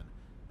Pendleton,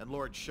 and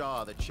Lord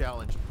Shaw, the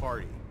challenged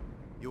party.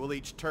 You will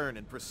each turn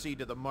and proceed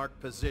to the marked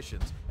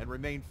positions and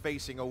remain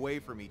facing away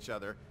from each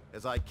other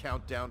as I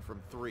count down from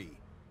 3.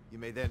 You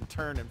may then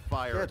turn and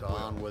fire Get at will.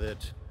 on with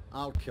it.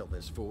 I'll kill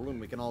this fool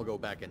and we can all go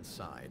back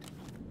inside.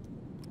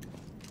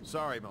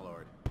 Sorry, my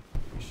lord.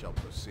 We shall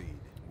proceed.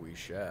 We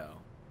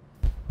shall.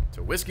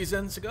 To whiskeys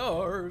and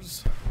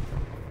cigars.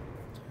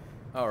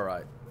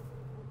 Alright.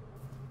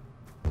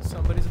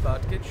 Somebody's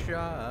about to get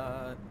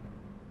shot.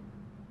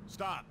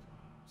 Stop.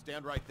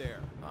 Stand right there.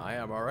 I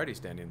am already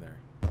standing there.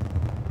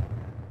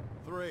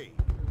 3,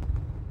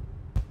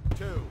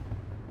 2,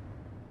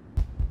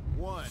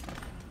 1.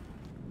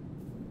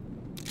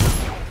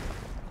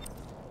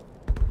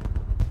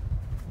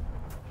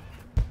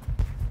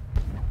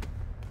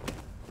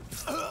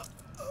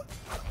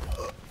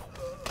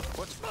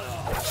 What's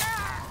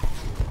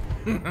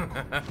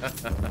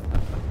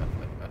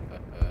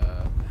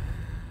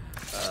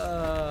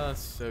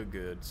so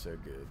good, so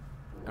good.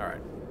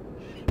 Alright.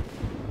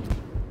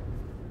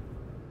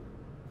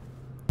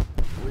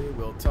 We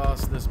will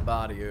toss this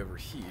body over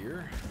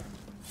here.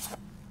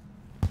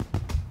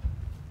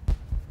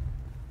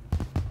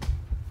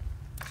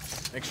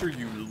 Make sure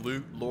you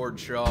loot Lord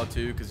Shaw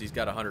too, because he's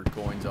got 100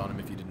 coins on him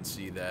if you didn't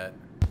see that.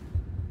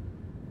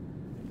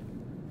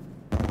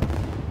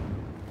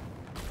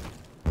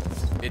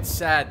 It's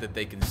sad that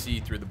they can see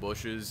through the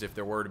bushes. If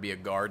there were to be a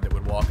guard that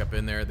would walk up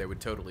in there, they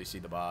would totally see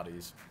the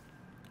bodies.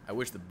 I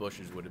wish the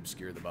bushes would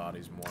obscure the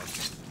bodies more.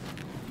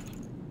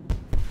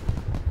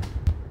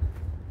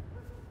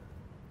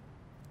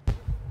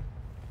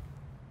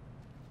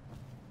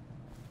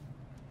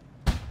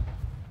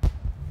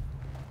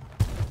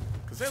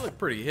 Because they look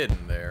pretty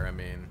hidden there, I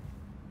mean.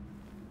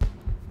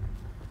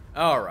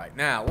 Alright,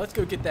 now let's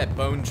go get that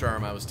bone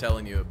charm I was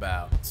telling you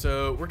about.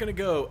 So we're going to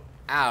go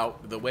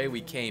out the way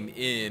we came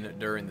in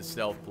during the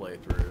stealth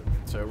playthrough.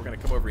 So we're going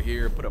to come over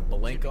here, put a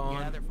blink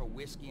on. For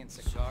whiskey and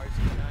cigars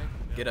tonight?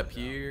 Get up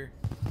here.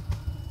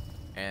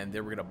 And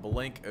then we're going to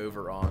blink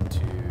over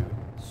onto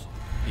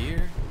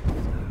here.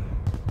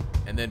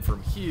 And then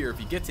from here, if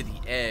you get to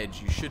the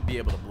edge, you should be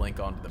able to blink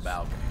onto the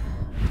balcony.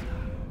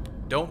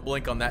 Don't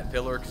blink on that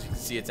pillar because you can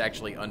see it's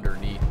actually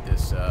underneath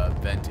this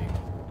venting.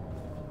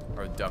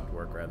 Or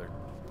ductwork, rather.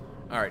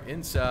 Alright,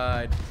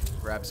 inside.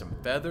 Grab some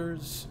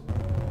feathers.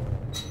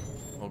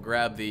 We'll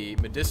grab the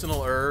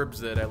medicinal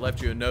herbs that I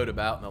left you a note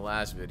about in the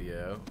last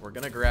video. We're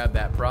going to grab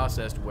that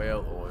processed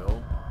whale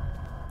oil.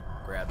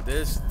 Grab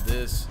this,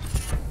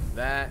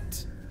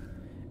 that,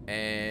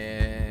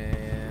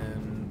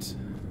 and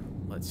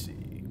let's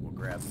see. We'll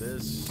grab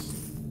this.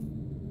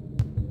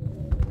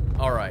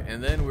 Alright,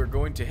 and then we're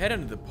going to head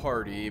into the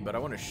party, but I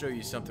want to show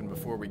you something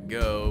before we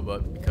go,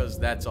 but because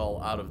that's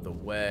all out of the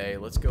way,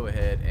 let's go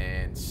ahead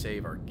and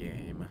save our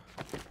game.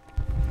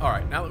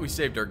 Alright, now that we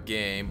saved our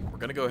game, we're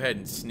going to go ahead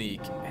and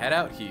sneak, head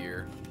out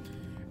here,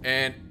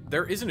 and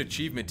there is an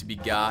achievement to be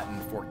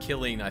gotten for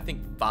killing, I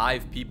think,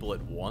 5 people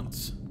at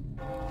once,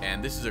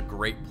 and this is a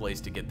great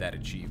place to get that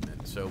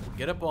achievement. So we'll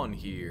get up on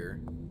here,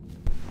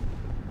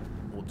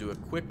 we'll do a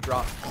quick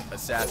drop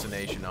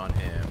assassination on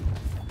him,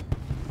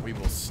 we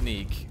will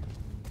sneak,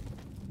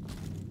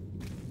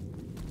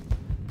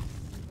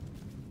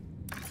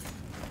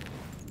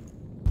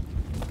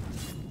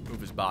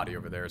 move his body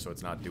over there so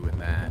it's not doing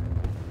that.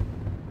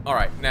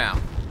 Alright, now,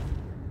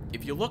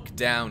 if you look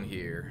down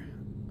here,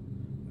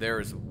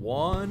 there's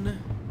 1,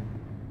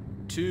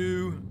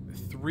 2,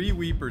 3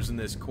 Weepers in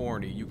this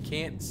corner. You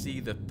can't see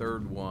the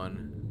third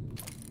one.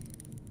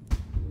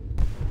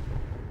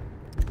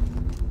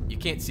 You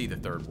can't see the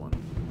third one.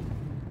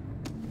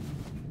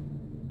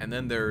 And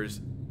then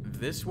there's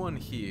this one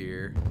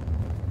here.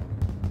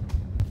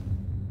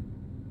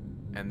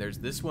 And there's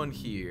this one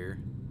here.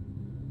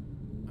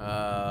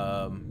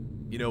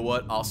 You know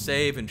what? I'll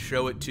save and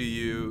show it to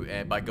you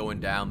by going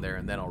down there,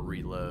 and then I'll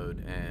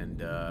reload, and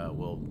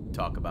we'll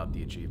talk about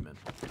the achievement.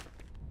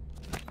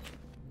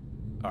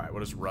 Alright,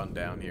 we'll just run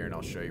down here, and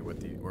I'll show you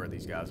where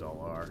these guys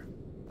all are.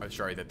 I'll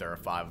show you that there are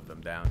 5 of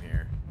them down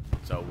here.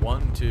 So,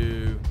 1,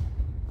 2...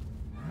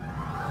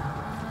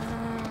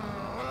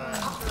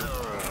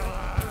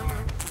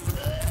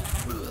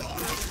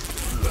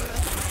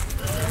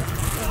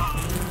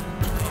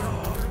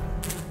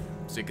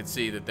 So you can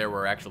see that there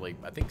were actually,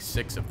 I think,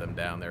 6 of them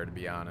down there, to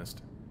be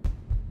honest.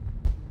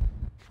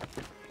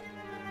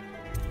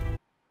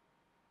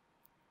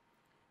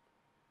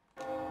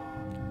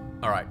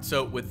 Alright,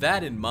 so with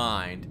that in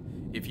mind,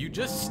 if you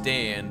just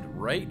stand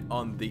right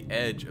on the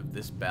edge of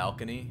this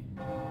balcony,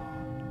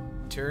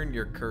 turn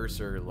your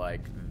cursor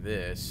like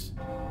this,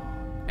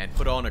 and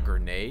put on a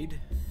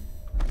grenade,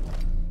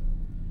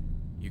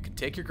 you can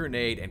take your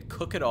grenade and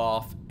cook it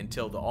off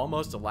until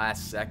almost the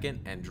last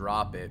second and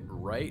drop it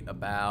right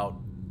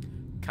about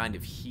kind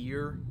of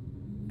here,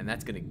 and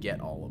that's going to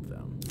get all of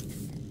them.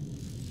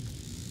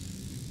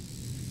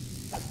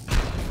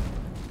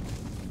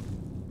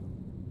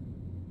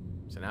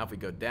 So now if we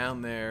go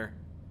down there,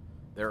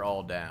 they're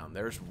all down.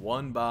 There's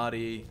 1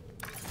 body.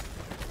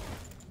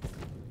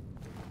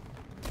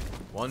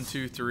 1,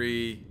 2,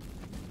 3.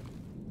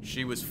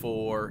 She was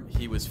 4,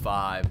 he was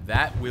 5.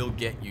 That will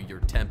get you your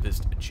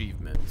Tempest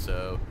achievement.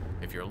 So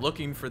if you're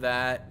looking for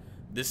that,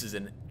 this is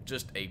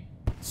just a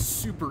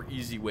super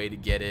easy way to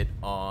get it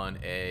on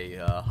a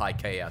high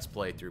chaos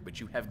playthrough.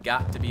 But you have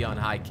got to be on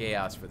high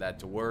chaos for that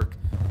to work,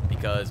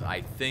 because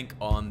I think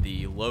on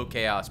the low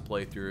chaos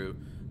playthrough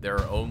there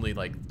are only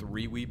like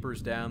 3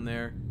 Weepers down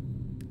there.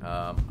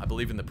 I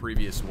believe in the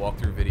previous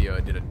walkthrough video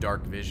I did a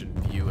dark vision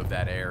view of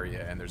that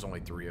area, and there's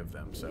only 3 of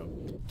them, so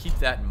keep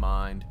that in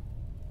mind.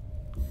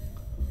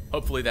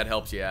 Hopefully that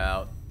helps you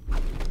out.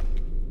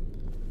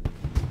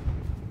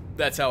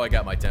 That's how I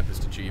got my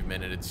Tempest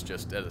achievement, and it's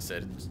just, as I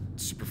said, it's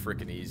super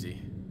freaking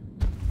easy.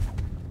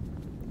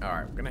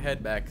 Alright, we're gonna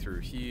head back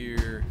through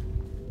here,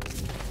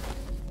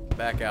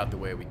 back out the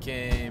way we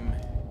came,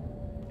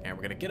 and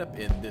we're gonna get up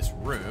in this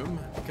room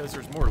because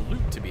there's more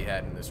loot to be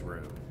had in this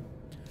room.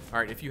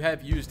 Alright, if you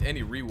have used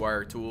any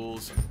rewire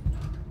tools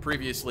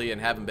previously and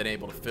haven't been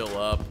able to fill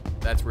up,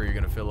 that's where you're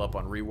gonna fill up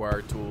on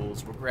rewire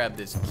tools. We'll grab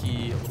this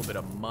key, a little bit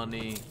of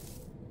money.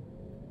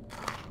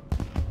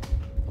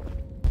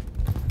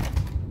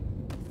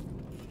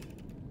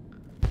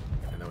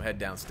 And then we'll head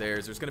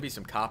downstairs. There's gonna be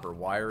some copper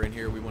wire in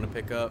here we wanna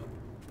pick up.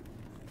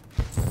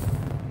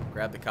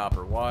 Grab the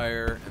copper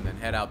wire and then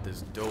head out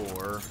this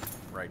door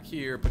right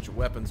here. Put your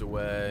weapons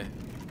away.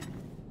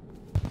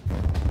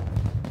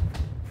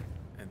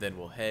 And then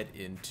we'll head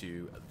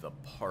into the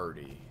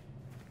party.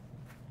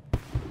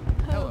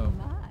 Hello.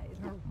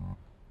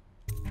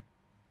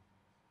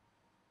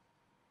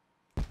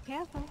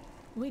 Careful.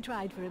 We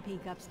tried for a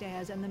peek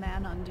upstairs, and the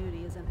man on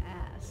duty is an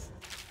ass.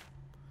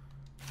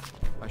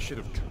 I should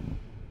have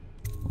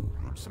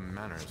some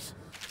manners.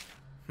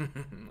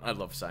 I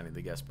love signing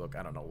the guest book.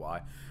 I don't know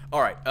why. All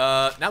right.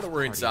 Now that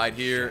we're inside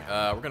here,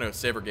 we're gonna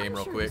save our game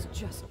real quick.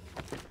 Just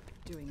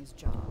doing his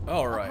job.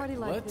 All right.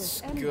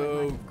 Let's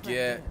go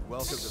get.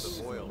 Welcome to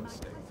the Boyle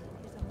estate.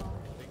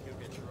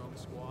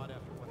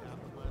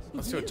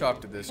 Let's go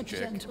talk to this chick.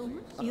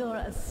 Gentlemen, you're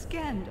a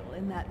scandal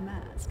in that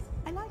mask.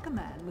 I like a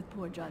man with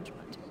poor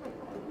judgment.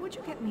 Would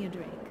you get me a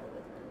drink?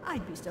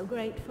 I'd be so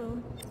grateful.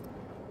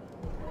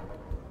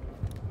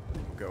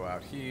 Go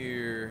out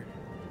here.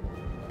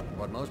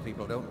 What most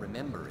people don't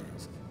remember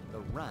is the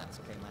rats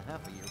came a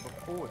half a year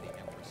before the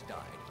Empress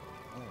died.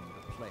 And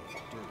the plague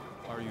too.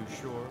 Are you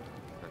sure?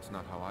 That's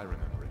not how I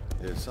remember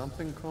it. If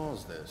something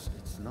caused this,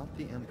 it's not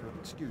the Emperor.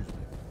 Excuse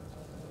me.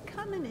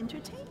 Come and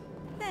entertain.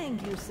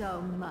 Thank you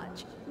so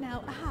much.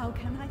 Now, how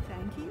can I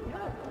thank you?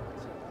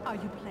 Are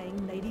you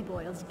playing Lady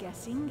Boyle's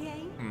guessing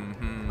game?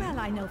 Mm-hmm. Well,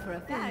 I know for a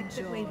fact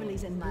that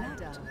Waverly's in black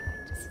tonight.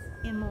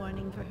 In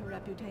mourning for her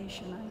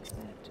reputation, I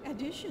expect.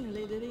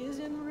 Additionally, Lily is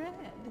in red.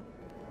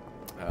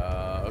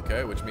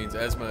 Okay, which means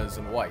Esma is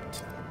in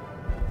white.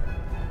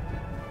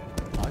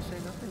 I say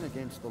nothing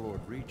against the Lord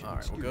Regent. All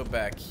right, we'll go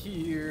back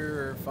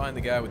here, find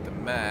the guy with the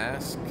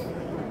mask.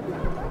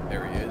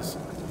 There he is.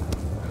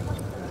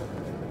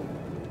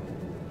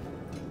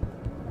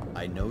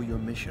 I know your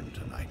mission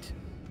tonight.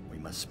 We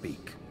must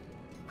speak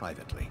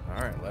privately.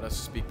 All right, let us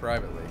speak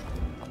privately.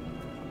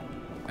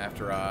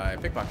 After I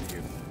pickpocket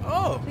you.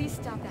 Oh! Please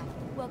stop that.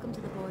 Welcome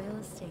to the Boyle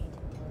estate.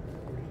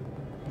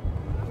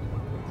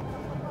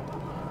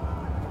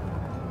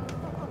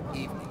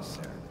 Evening,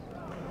 sir.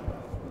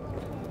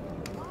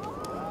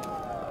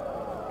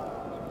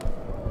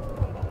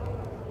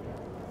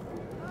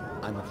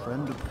 I'm a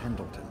friend of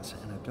Pendleton's,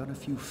 and I've done a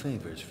few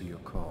favors for your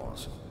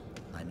cause.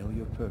 I know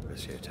your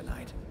purpose here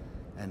tonight,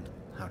 and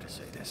how to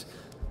say this,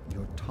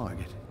 your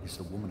target is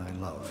the woman I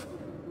love.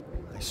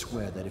 I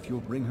swear that if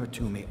you'll bring her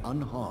to me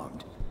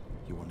unharmed,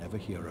 you will never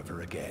hear of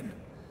her again.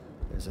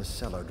 There's a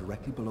cellar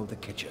directly below the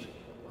kitchen.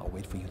 I'll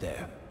wait for you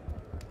there.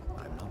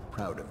 I'm not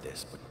proud of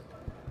this, but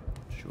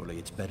surely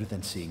it's better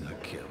than seeing her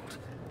killed.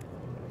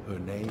 Her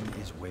name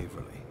is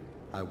Waverly.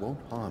 I won't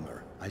harm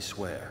her, I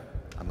swear.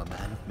 I'm a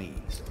man of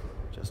means.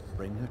 Just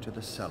bring her to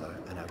the cellar,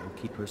 and I will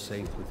keep her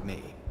safe with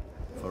me.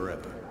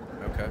 Forever.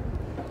 Okay.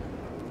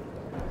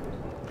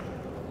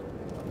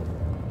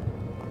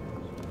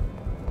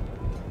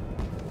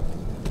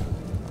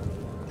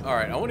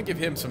 Alright, I want to give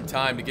him some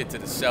time to get to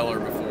the cellar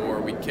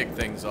before we kick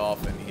things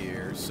off in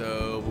here.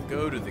 So, we'll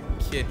go to the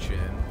kitchen.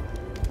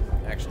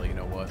 Actually, you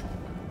know what?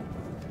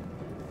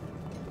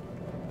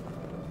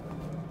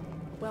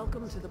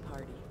 Welcome to the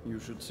party. You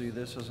should see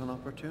this as an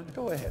opportunity.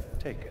 Go ahead,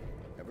 take it.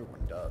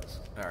 Everyone does.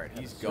 Alright,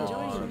 he's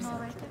gone.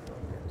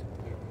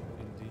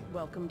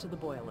 Welcome to the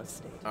Boyle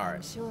estate. Alright.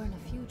 I'm sure in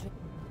a few drinks.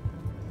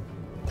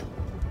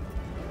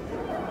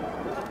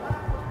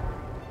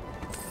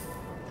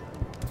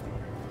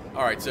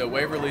 Alright, so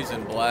Waverly's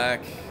in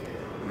black.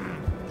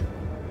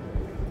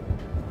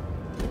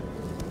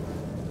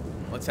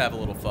 Let's have a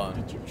little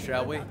fun,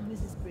 shall we?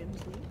 Mrs.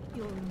 Brimsley,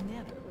 you'll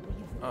never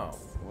believe this. Oh.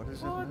 What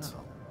is it now?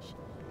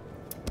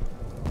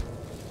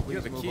 You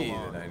have a Please key move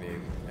along. that I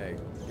need. Hey.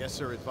 Guests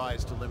are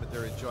advised to limit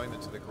their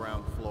enjoyment to the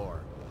ground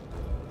floor.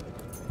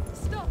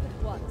 Stop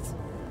at once.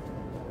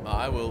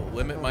 I will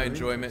limit my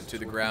enjoyment to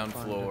the ground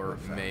floor,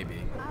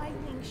 maybe. I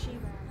think she ran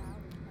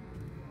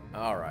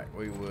out. Alright,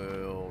 we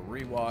will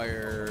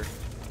rewire.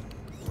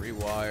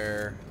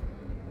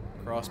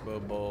 Crossbow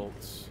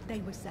bolts.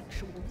 They were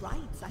sexual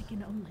rights, I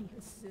can only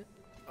assume.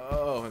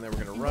 Oh, and then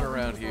we're gonna run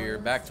around here,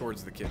 back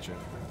towards the kitchen.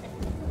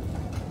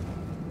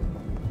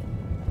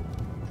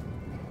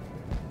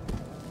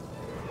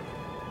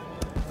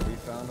 We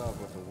found out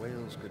what the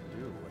whales could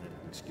do, and it...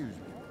 Excuse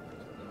me.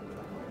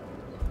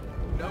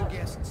 No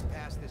guests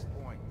past this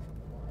point.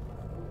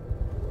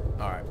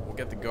 Alright, we'll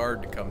get the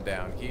guard to come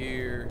down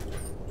here.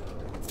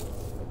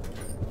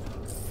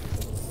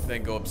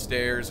 Then go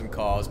upstairs and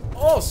cause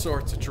all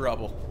sorts of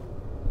trouble.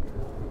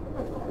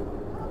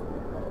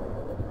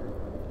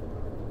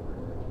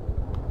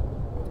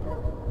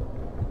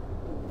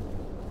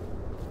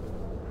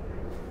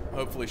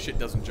 Hopefully shit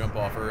doesn't jump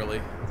off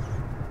early.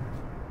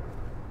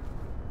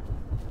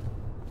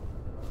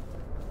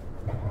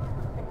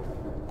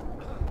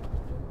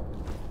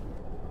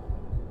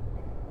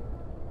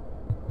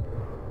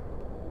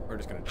 We're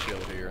just gonna chill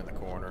here in the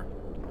corner.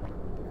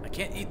 I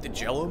can't eat the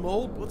Jello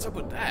mold? What's up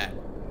with that?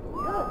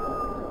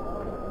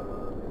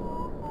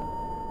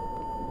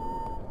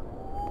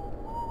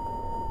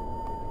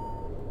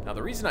 Now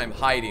the reason I'm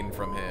hiding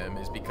from him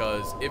is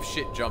because if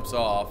shit jumps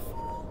off,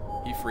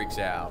 he freaks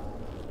out.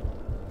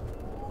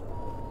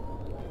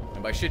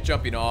 And by shit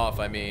jumping off,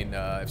 I mean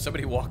if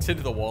somebody walks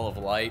into the wall of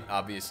light,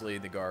 obviously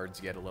the guards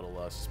get a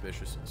little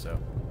suspicious, so.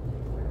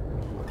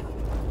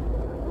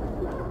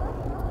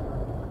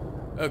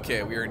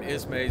 Okay, we are in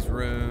Ismay's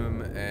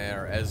room,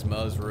 or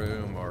Esma's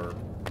room, or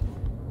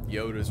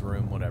Yoda's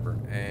room, whatever.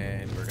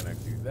 And we're gonna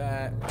do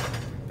that,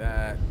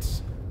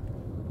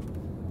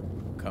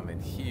 Come in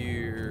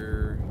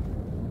here.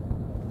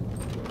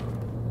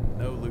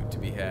 No loot to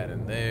be had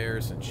in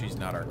there, since she's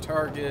not our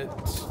target.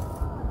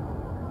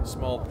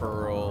 Small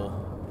pearl.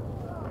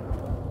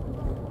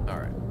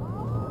 Alright.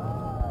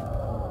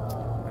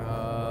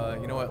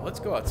 You know what? Let's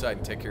go outside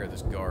and take care of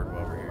this guard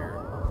while we're here.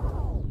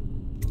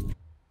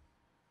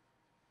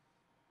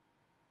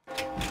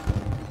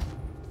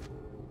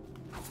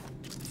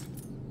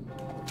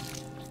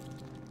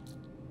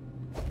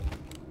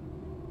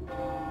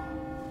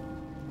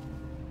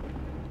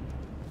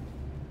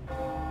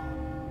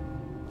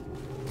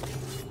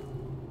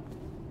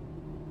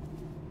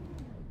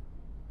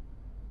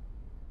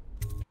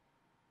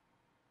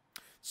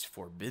 It's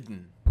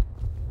forbidden.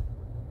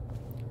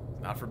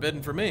 It's not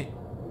forbidden for me.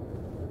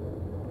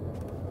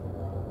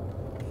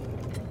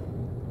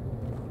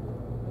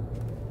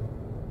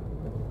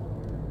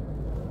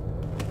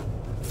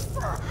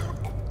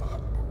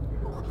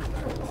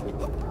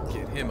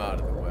 Get him out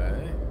of the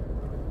way.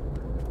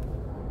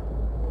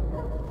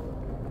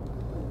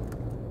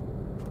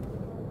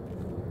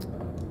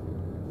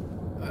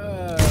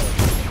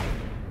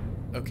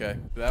 Okay,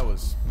 that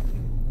was...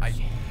 I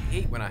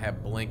hate when I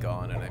have blink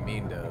on and I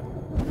mean to...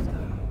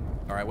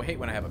 Alright, I hate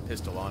when I have a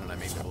pistol on and I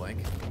mean to blink.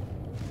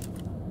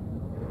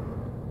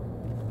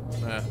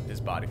 His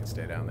body can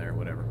stay down there,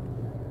 whatever.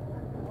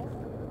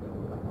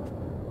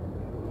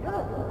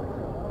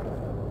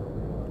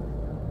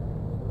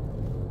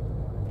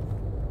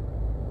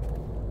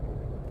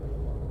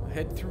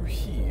 Head through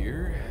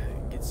here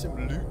and get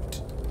some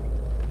loot.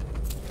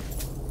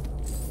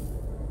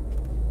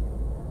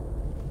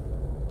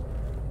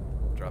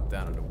 Drop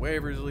down into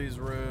Waversley's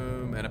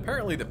room, and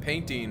apparently the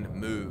painting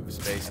moves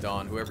based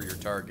on whoever your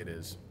target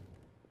is.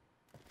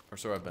 Or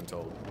so I've been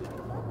told.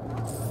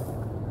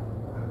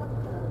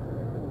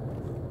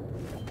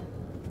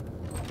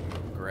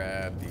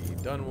 Grab the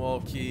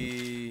Dunwall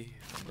key,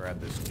 grab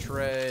this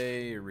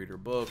tray, read her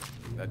book.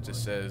 That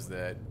just says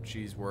that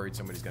she's worried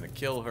somebody's gonna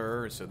kill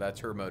her, so that's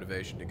her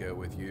motivation to go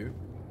with you.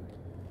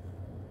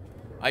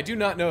 I do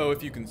not know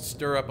if you can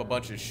stir up a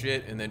bunch of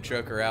shit and then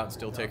choke her out and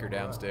still take her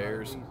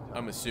downstairs.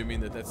 I'm assuming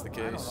that that's the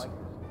case.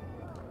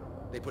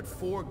 They put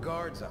 4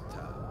 guards up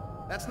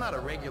top. That's not a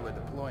regular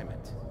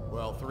deployment.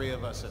 Well, 3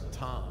 of us and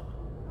Tom.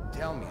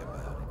 Tell me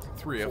about it.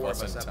 3 of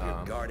us and up Tom.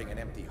 here guarding an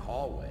empty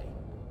hallway.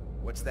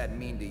 What's that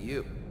mean to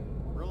you?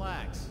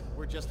 Relax.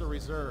 We're just the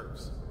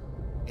reserves.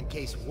 In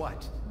case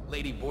what?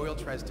 Lady Boyle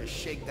tries to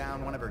shake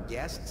down one of her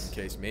guests? In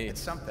case me.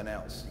 It's something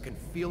else. You can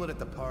feel it at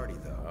the party,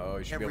 though. Oh,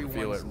 you should be able to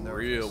feel it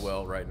real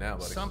well right now,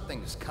 buddy.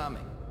 Something's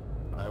coming.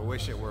 I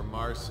wish it were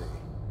Marcy.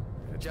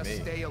 It's Just me.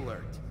 stay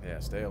alert. Yeah,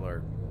 stay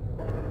alert.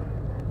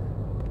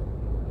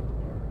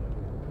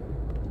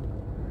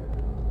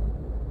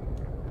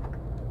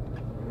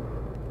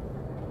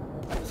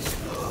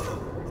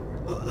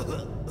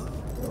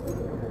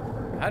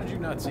 How did you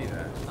not see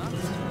that?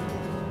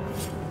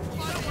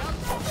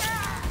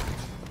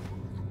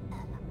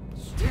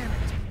 Damn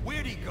it!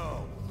 Where'd he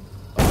go?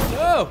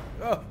 Oh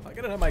no! Oh, I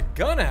gotta have my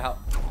gun out.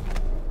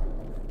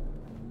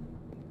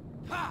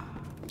 Ha!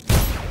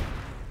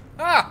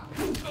 Ah!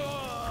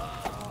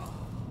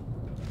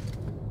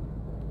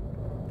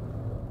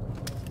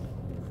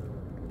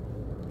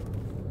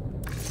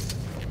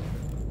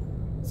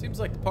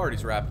 Seems like the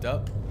party's wrapped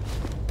up.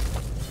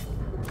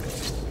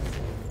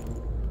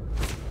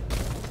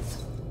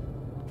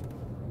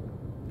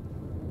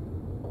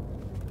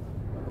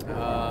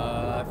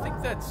 I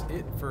think that's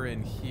it for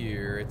in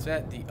here. It's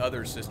at the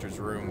other sister's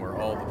room where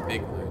all the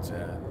big loot's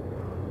at.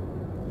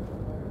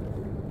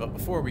 But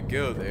before we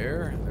go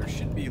there, there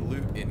should be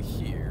loot in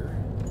here.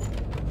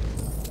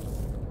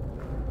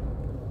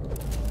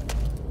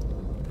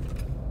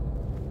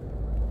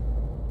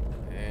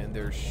 And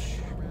there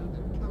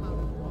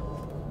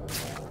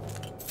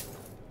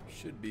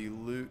should be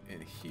loot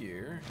in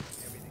here.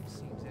 Everything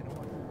seems in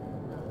order.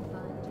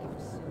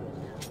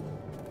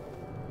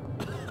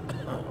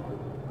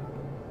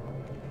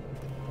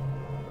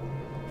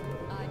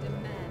 I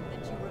demand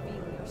that you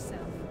reveal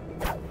yourself.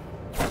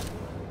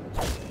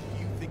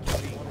 You think you're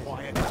being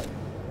quiet?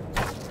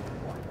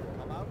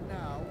 Come out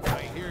now.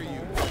 I hear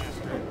you,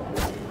 bastard.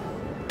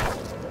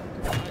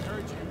 I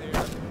heard you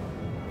there.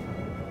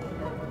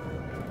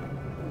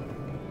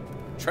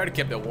 Try to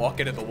keep them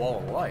walking at the wall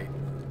of light.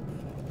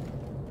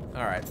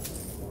 Alright.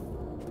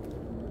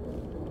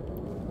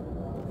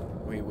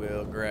 We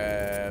will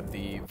grab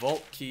the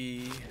vault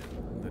key,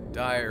 the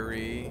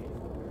diary,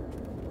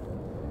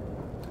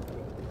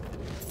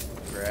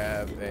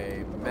 grab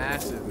a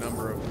massive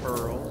number of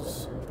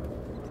pearls,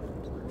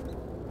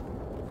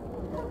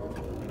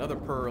 another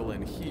pearl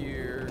in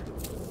here,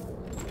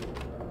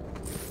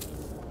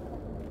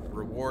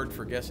 reward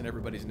for guessing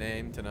everybody's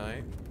name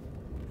tonight.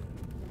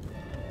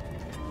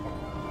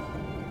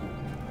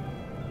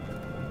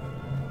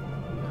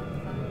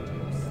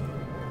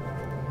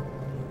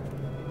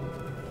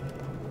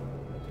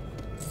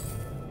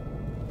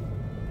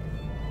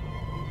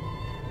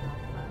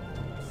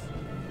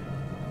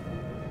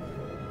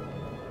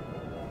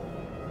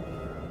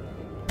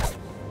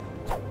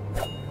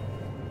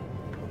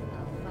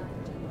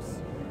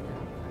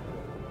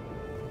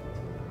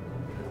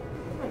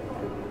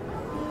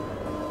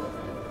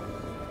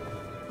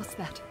 What's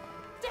that?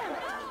 Damn it!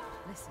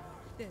 Listen,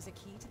 there's a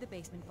key to the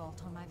basement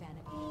vault on my vanity.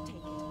 Take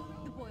it.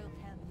 The Boyle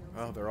cameo.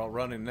 Oh, they're all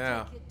running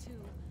now. Take it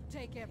too.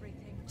 Take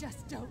everything.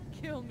 Just don't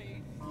kill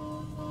me.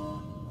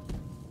 Oh,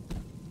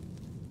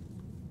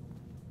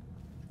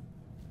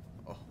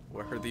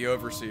 where are the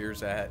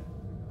overseers at?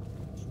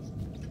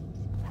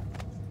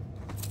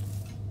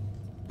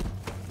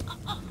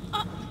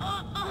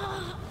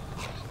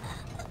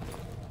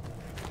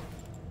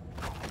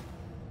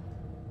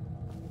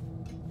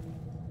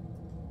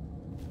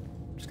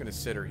 I'm just gonna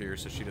sit her here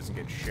so she doesn't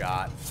get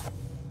shot.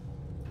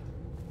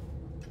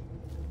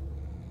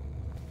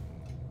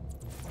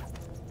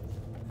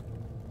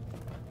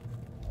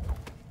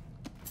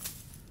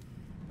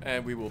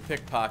 And we will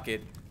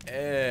pickpocket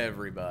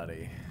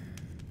everybody.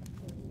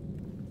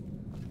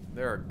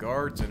 There are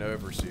guards and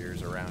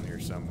overseers around here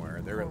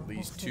somewhere. There are at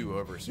least 2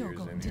 overseers You're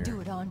going in to here.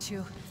 do it, aren't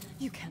you?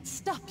 You can't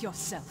stop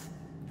yourself.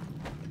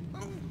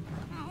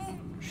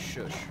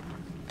 Shush.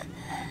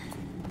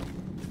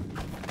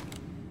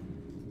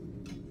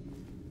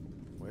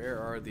 Where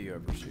are the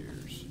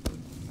overseers?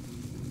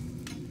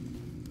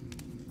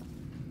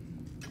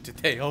 Did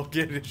they all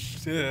get it?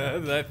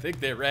 I think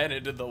they ran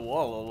into the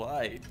wall of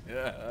light.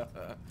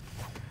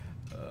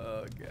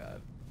 Oh,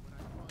 God.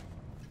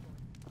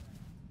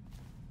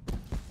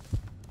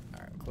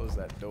 Alright, close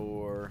that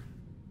door.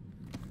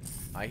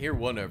 I hear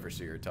one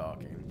overseer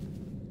talking.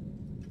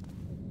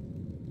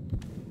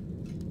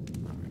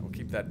 Alright, we'll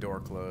keep that door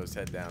closed,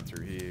 head down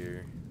through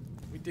here.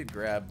 We did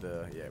grab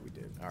the... Yeah, we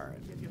did.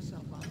 Alright. Give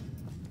yourself up.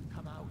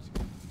 Come out.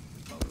 We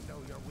both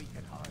know you're weak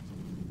at heart.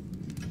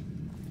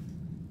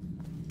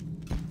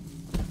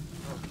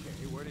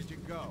 Okay, where did you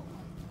go?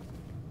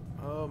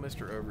 Oh,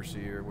 Mr.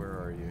 Overseer, where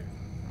are you?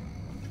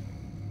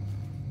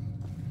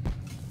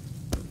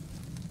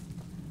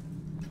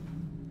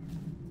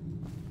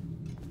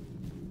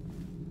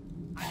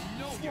 I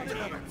know you're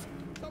here.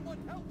 Someone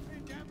help me,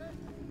 damn it!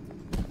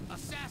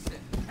 Assassin,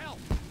 help!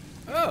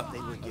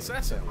 Oh,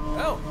 assassin,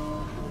 help!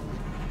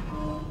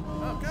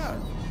 Oh,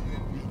 God.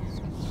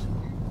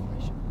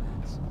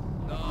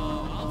 No,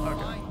 I'll fight.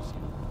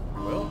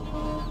 Well.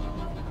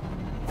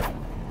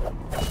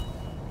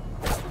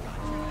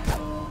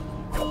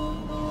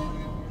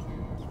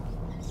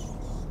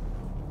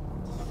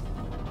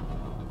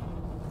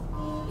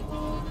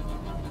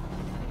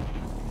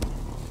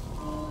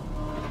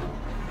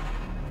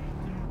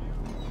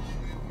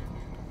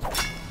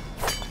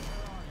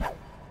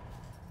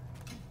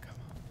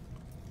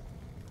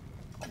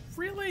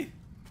 Really?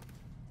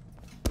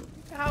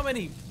 How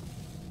many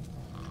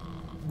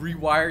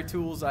rewire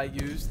tools I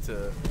used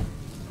to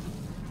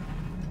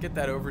get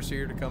that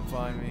overseer to come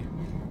find me?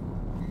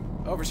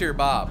 Overseer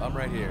Bob, I'm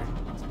right here.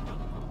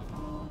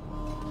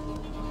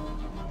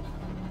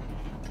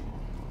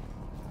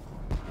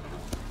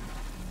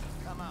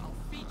 Come on,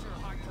 feed your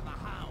heart to the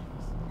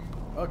hounds.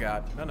 Oh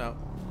God, no, no.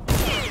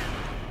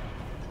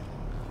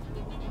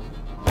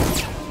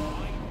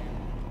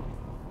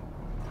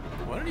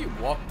 Why don't you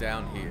walk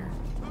down here?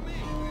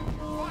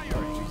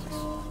 Oh, Jesus.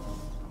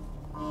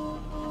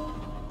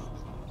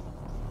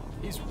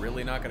 He's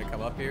really not gonna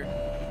come up here?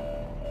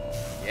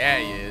 Yeah,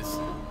 he is.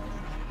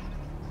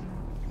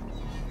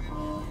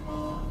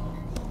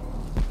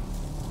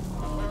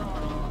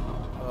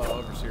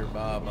 Oh, Overseer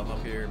Bob, I'm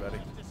up here, buddy.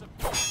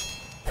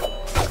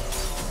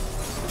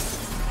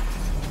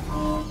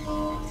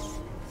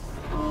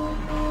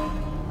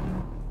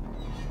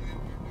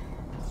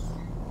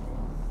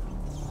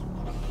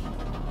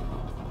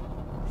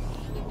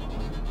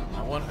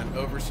 want an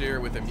overseer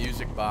with a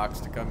music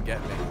box to come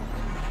get me.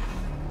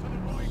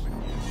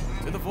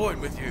 To the void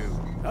with you.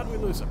 How do we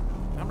lose him?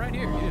 I'm right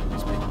here. You didn't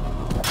lose me.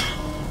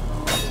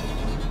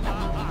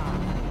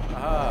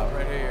 Aha,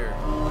 right here.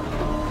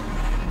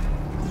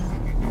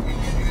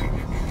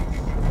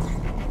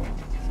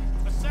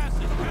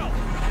 Assassin, help!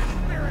 Your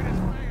spirit is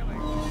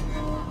failing.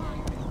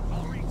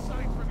 I'll read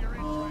sight from your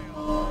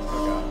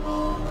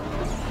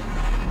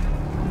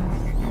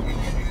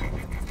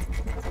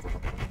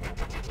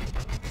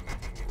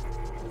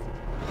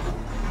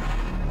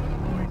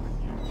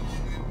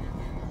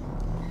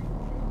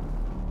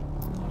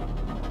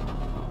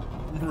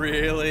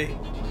Really?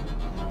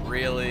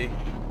 Really?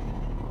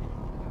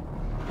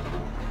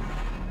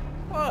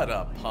 What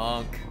a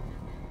punk.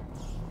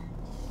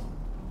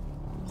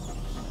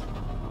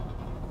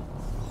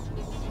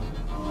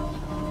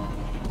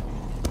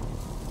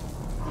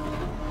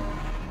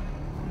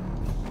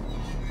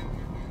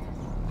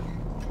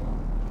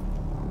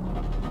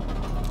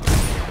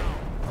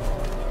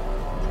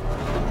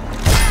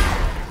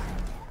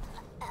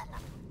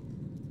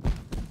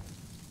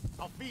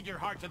 I'll feed your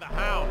heart to the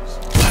hounds.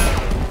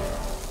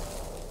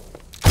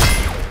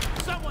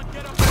 Someone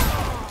get him.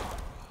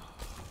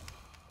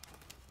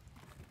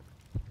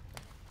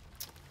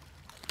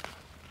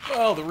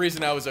 Well, the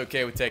reason I was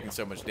okay with taking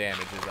so much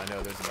damage is I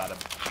know there's about a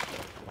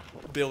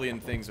billion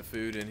things of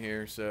food in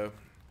here, so...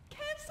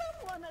 Can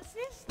someone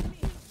assist me?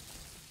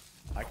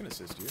 I can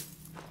assist you.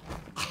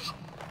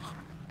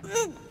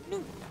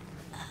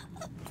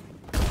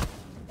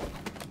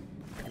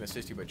 I can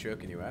assist you by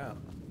choking you out.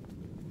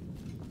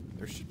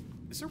 Is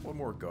there one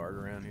more guard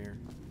around here?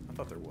 I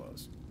thought there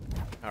was.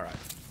 Alright.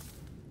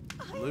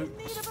 Loot. I'm in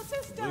need of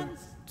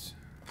assistance.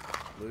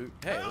 Loot.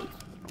 Hey, loot.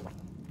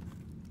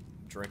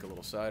 Drink a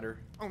little cider.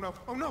 Oh no,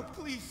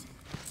 please.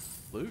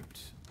 Loot.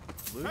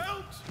 Loot.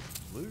 Help!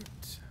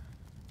 Loot.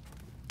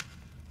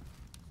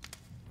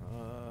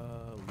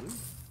 Loot.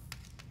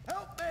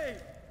 Help me!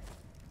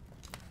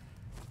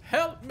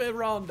 Help me,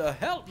 Rhonda,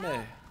 help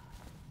me!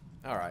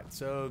 Alright,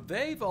 so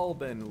they've all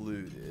been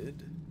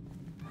looted.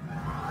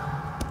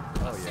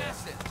 Oh yeah.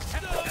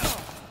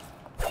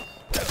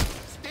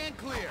 Stand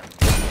clear.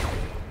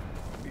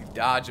 Be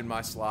dodging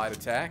my slide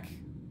attack.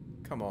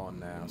 Come on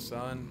now,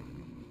 son.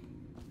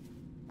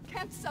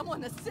 Can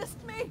someone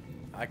assist me?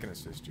 I can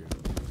assist you.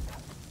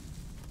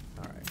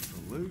 Alright,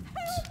 loot.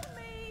 Help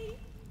me!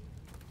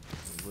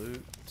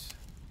 Loot.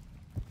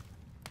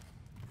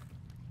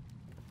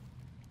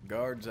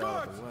 Guards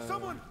out of the way.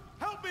 Someone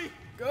help me!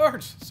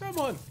 Guards!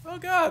 Someone! Oh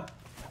god!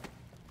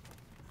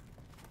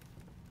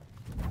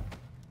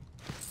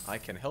 I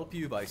can help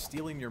you by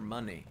stealing your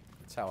money.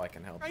 That's how I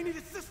can help. I need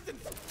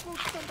assistance! Won't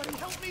somebody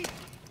help me?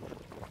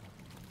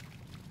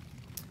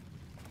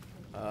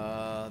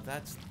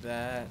 That's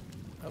that.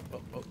 Oh.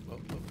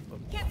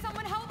 Can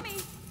someone help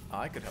me?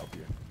 I could help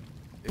you.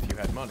 If you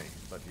had money.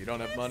 But if you don't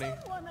have money, Can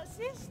someone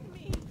assist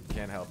me?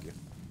 can't help you.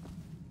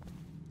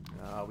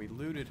 We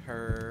looted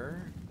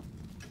her.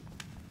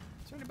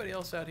 Is there anybody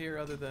else out here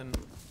other than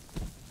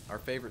our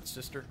favorite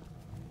sister?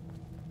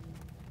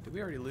 Did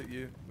we already loot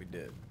you? We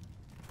did.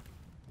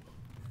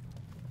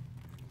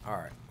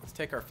 Alright, let's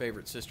take our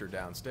favorite sister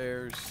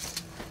downstairs.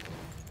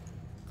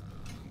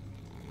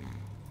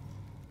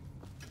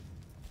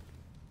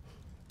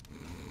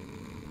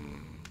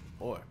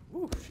 Boy,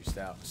 woo, she's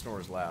stout.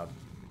 Snores loud.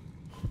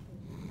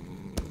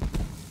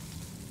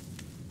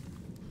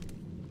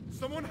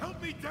 Someone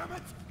help me, damn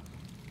it!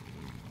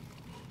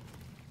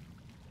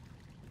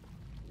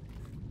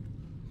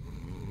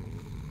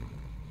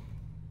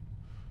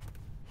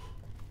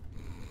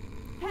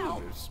 Ooh,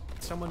 there's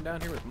someone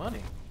down here with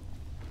money.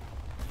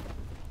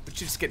 But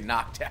you just get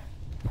knocked out.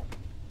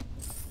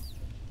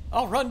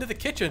 I'll run to the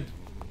kitchen.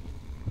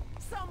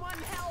 Someone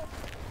help!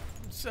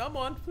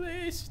 Someone,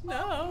 please.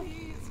 No. Oh,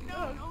 please.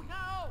 No.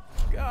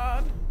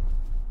 God.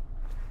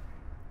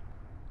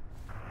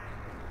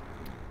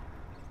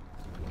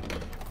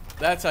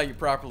 That's how you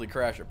properly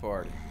crash a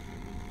party.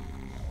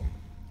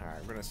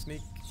 Alright, we're gonna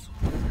sneak,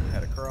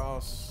 head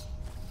across.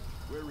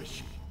 Where is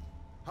she?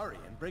 Hurry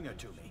and bring her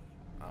to me.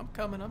 I'm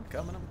coming.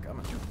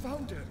 You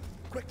found her!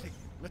 Quickly,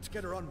 let's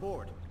get her on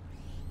board.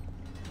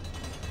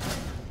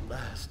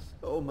 Last,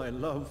 oh my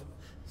love.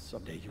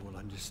 Someday you will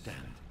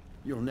understand.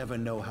 You'll never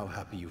know how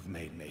happy you've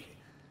made me.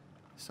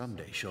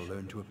 Someday she'll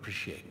learn to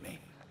appreciate me.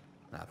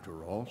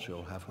 After all,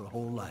 she'll have her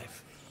whole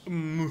life. See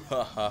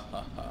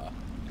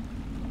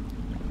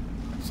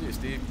you,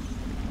 Steve.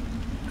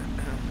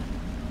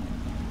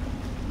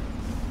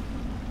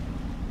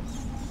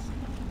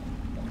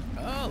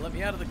 Oh, let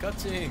me out of the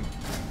cutscene.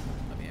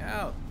 Let me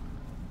out.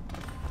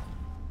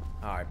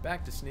 Alright,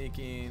 back to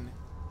sneaking.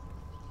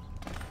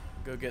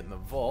 Go get in the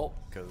vault,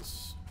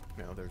 because,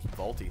 you know, there's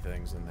vaulty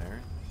things in there.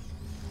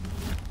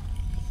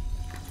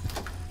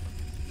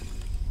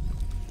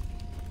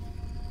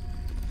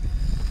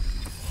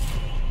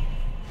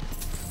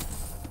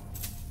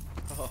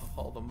 Oh,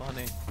 all the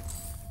money.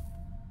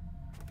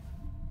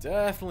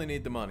 Definitely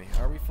need the money.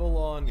 Are we full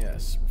on?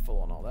 Yes, we're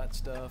full on all that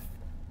stuff.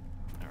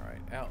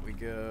 Alright, out we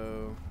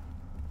go.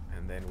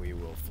 And then we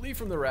will flee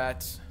from the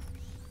rats.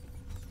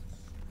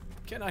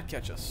 Cannot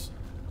catch us.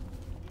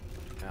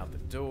 Out the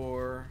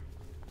door.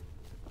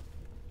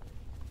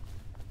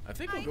 I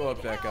think we'll go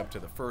back up to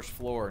the first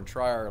floor and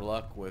try our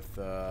luck with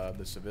the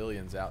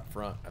civilians out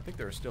front. I think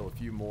there are still a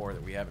few more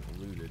that we haven't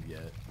looted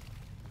yet.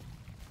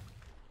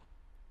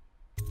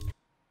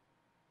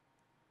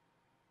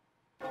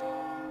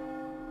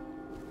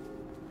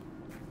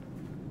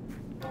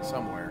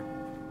 Somewhere.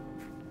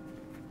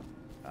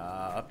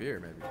 Up here,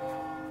 maybe.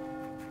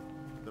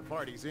 The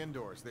party's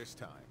indoors this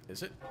time.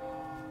 Is it?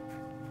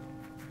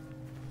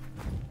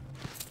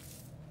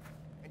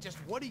 And just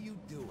what are you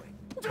doing?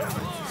 Need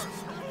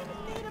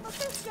of a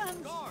fish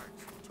gun.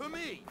 Guards! To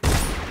me!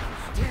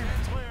 Damn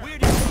it! Where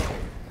did you go?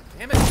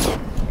 Damn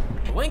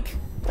it! Blink!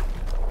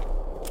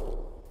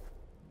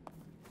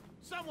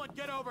 Someone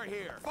get over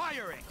here!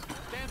 Firing!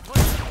 Stand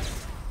clear!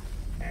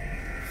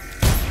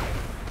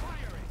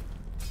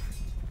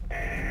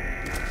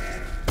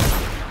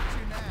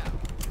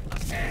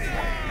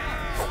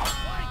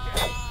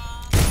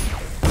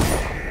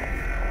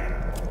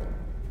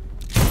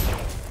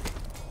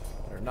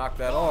 Better knock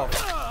that off.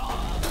 Stand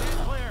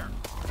clear!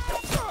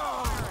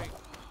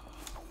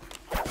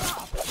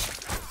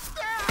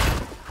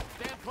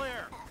 Stand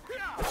clear!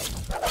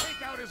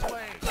 Take out his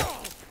legs!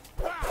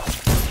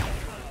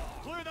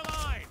 Clear the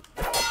line!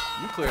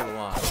 You clear the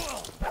line.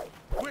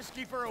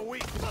 Whiskey for a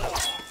week!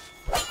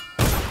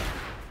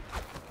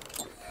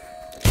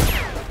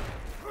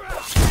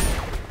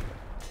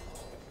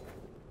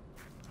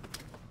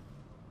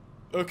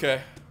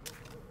 Okay.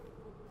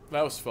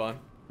 That was fun.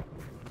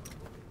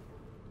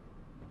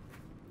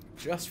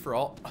 Just for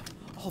all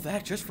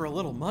that just for a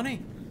little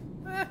money?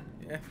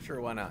 Yeah,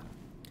 sure, why not?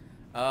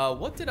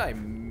 What did I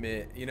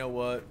miss? You know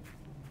what?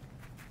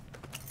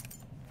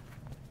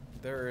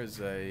 There is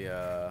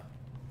a,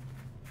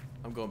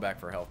 I'm going back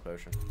for a health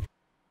potion.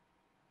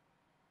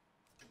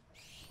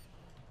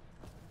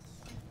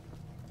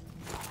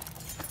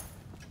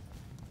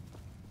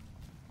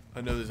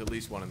 I know there's at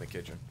least one in the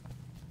kitchen.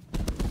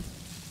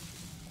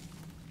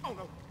 Oh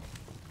no!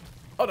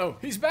 Oh no,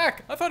 he's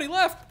back! I thought he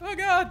left! Oh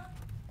god!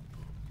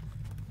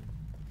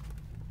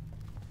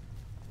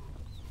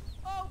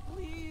 Oh,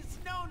 please.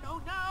 No,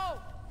 no, no.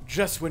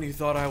 Just when you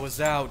thought I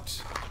was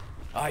out,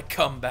 I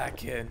come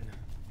back in.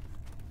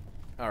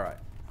 Alright.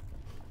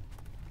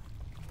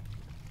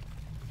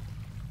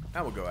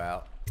 Now we'll go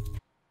out.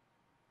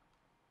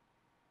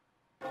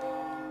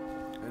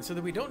 And so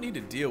that we don't need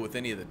to deal with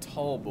any of the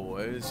tall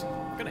boys,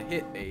 we're gonna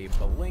hit a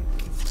blink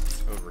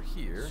over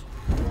here.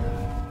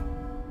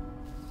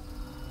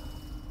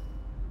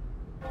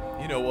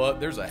 You know what?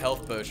 There's a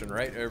health potion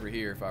right over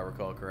here, if I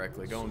recall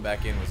correctly. Going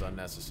back in was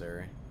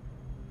unnecessary.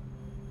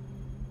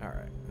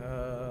 Alright.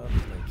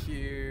 Blink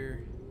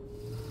here.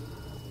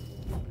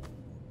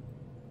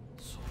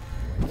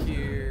 Blink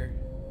here.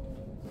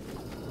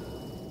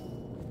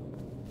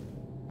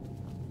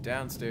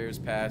 Downstairs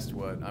past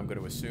what I'm going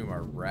to assume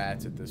are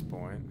rats at this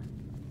point.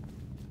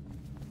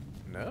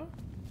 No?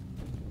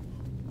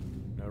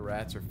 No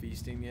rats are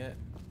feasting yet?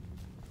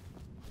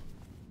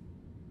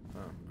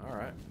 Oh,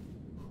 alright.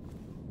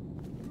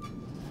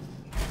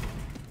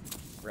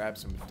 Grab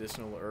some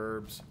medicinal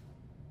herbs.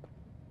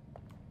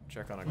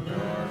 Check on a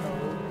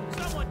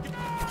guard. Someone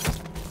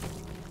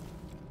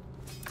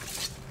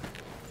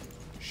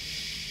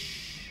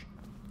Shh.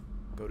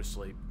 Go to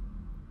sleep.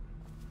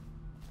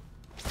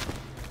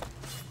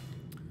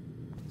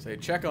 Say,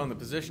 check on the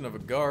position of a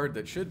guard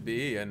that should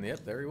be, and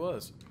yep, there he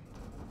was.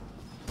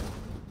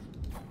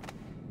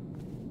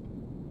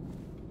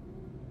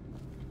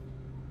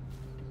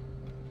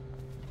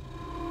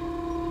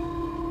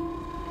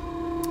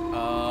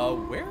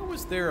 Where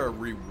was there a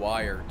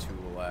rewire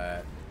tool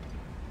at?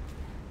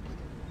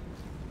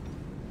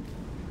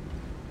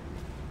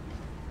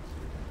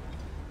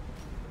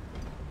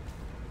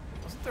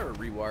 Wasn't there a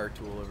rewire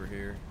tool over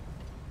here?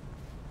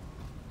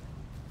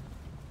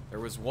 There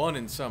was one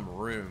in some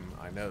room,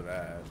 I know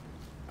that.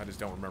 I just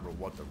don't remember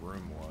what the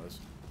room was.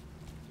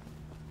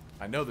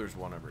 I know there's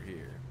one over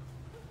here.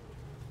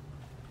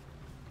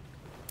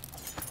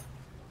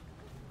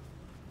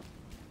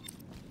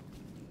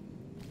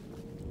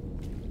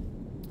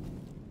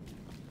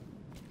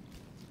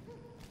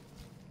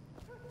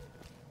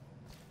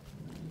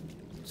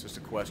 It's just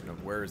a question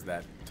of where is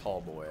that tall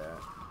boy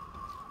at?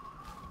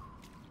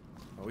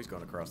 Oh, he's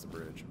going across the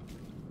bridge.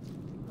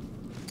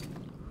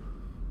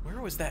 Where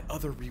was that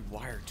other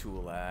rewire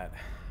tool at?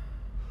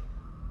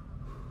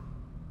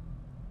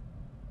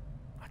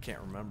 I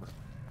can't remember.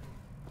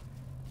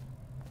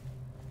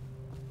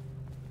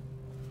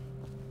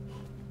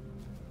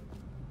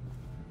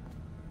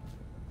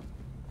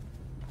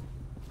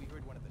 We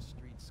heard one of the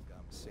street scum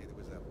say there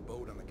was a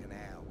boat on the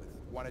canal with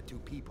 1 or 2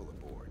 people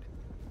aboard.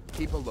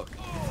 Keep a look.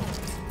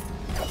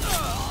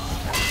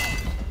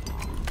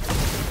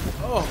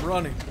 Oh, I'm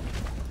running.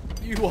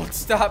 You won't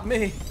stop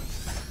me.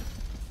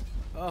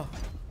 Oh.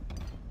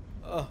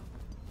 Oh.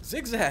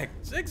 Zigzag.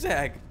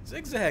 Zigzag.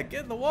 Zigzag.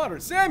 Get in the water.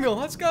 Samuel,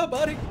 let's go,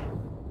 buddy.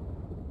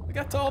 We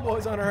got tall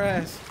boys on our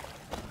ass.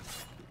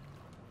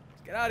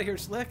 Get out of here,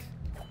 Slick.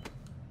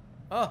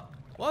 Oh,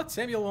 what?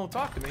 Samuel won't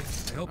talk to me.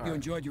 I hope you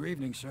enjoyed your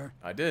evening, sir.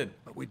 I did.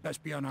 But we'd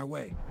best be on our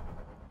way.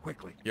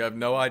 Quickly. You have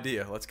no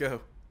idea. Let's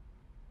go.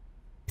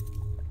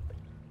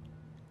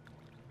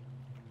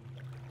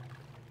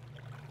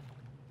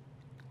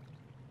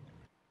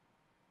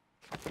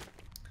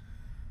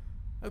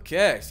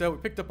 Okay, so we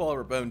picked up all of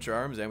our bone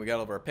charms and we got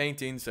all of our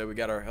paintings. So we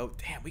got our, oh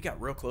damn, we got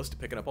real close to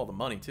picking up all the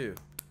money too.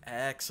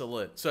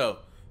 Excellent. So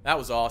that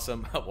was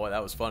awesome. Oh boy,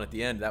 that was fun at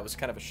the end. That was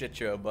kind of a shit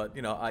show, but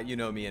you know, you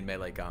know me in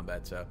melee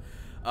combat. So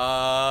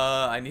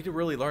I need to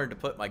really learn to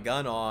put my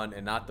gun on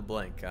and not the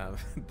blink.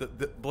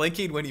 The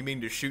blinking when you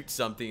mean to shoot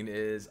something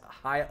is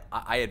high.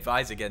 I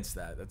advise against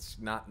that. That's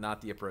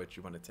not the approach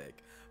you want to take.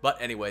 But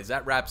anyways,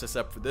 that wraps us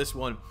up for this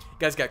one. You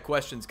guys got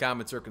questions,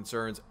 comments, or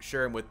concerns,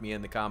 share them with me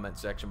in the comment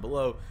section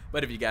below.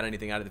 But if you got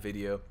anything out of the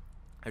video,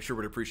 I sure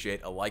would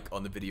appreciate a like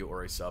on the video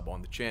or a sub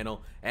on the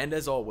channel. And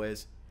as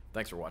always,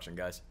 thanks for watching,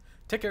 guys.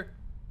 Take care.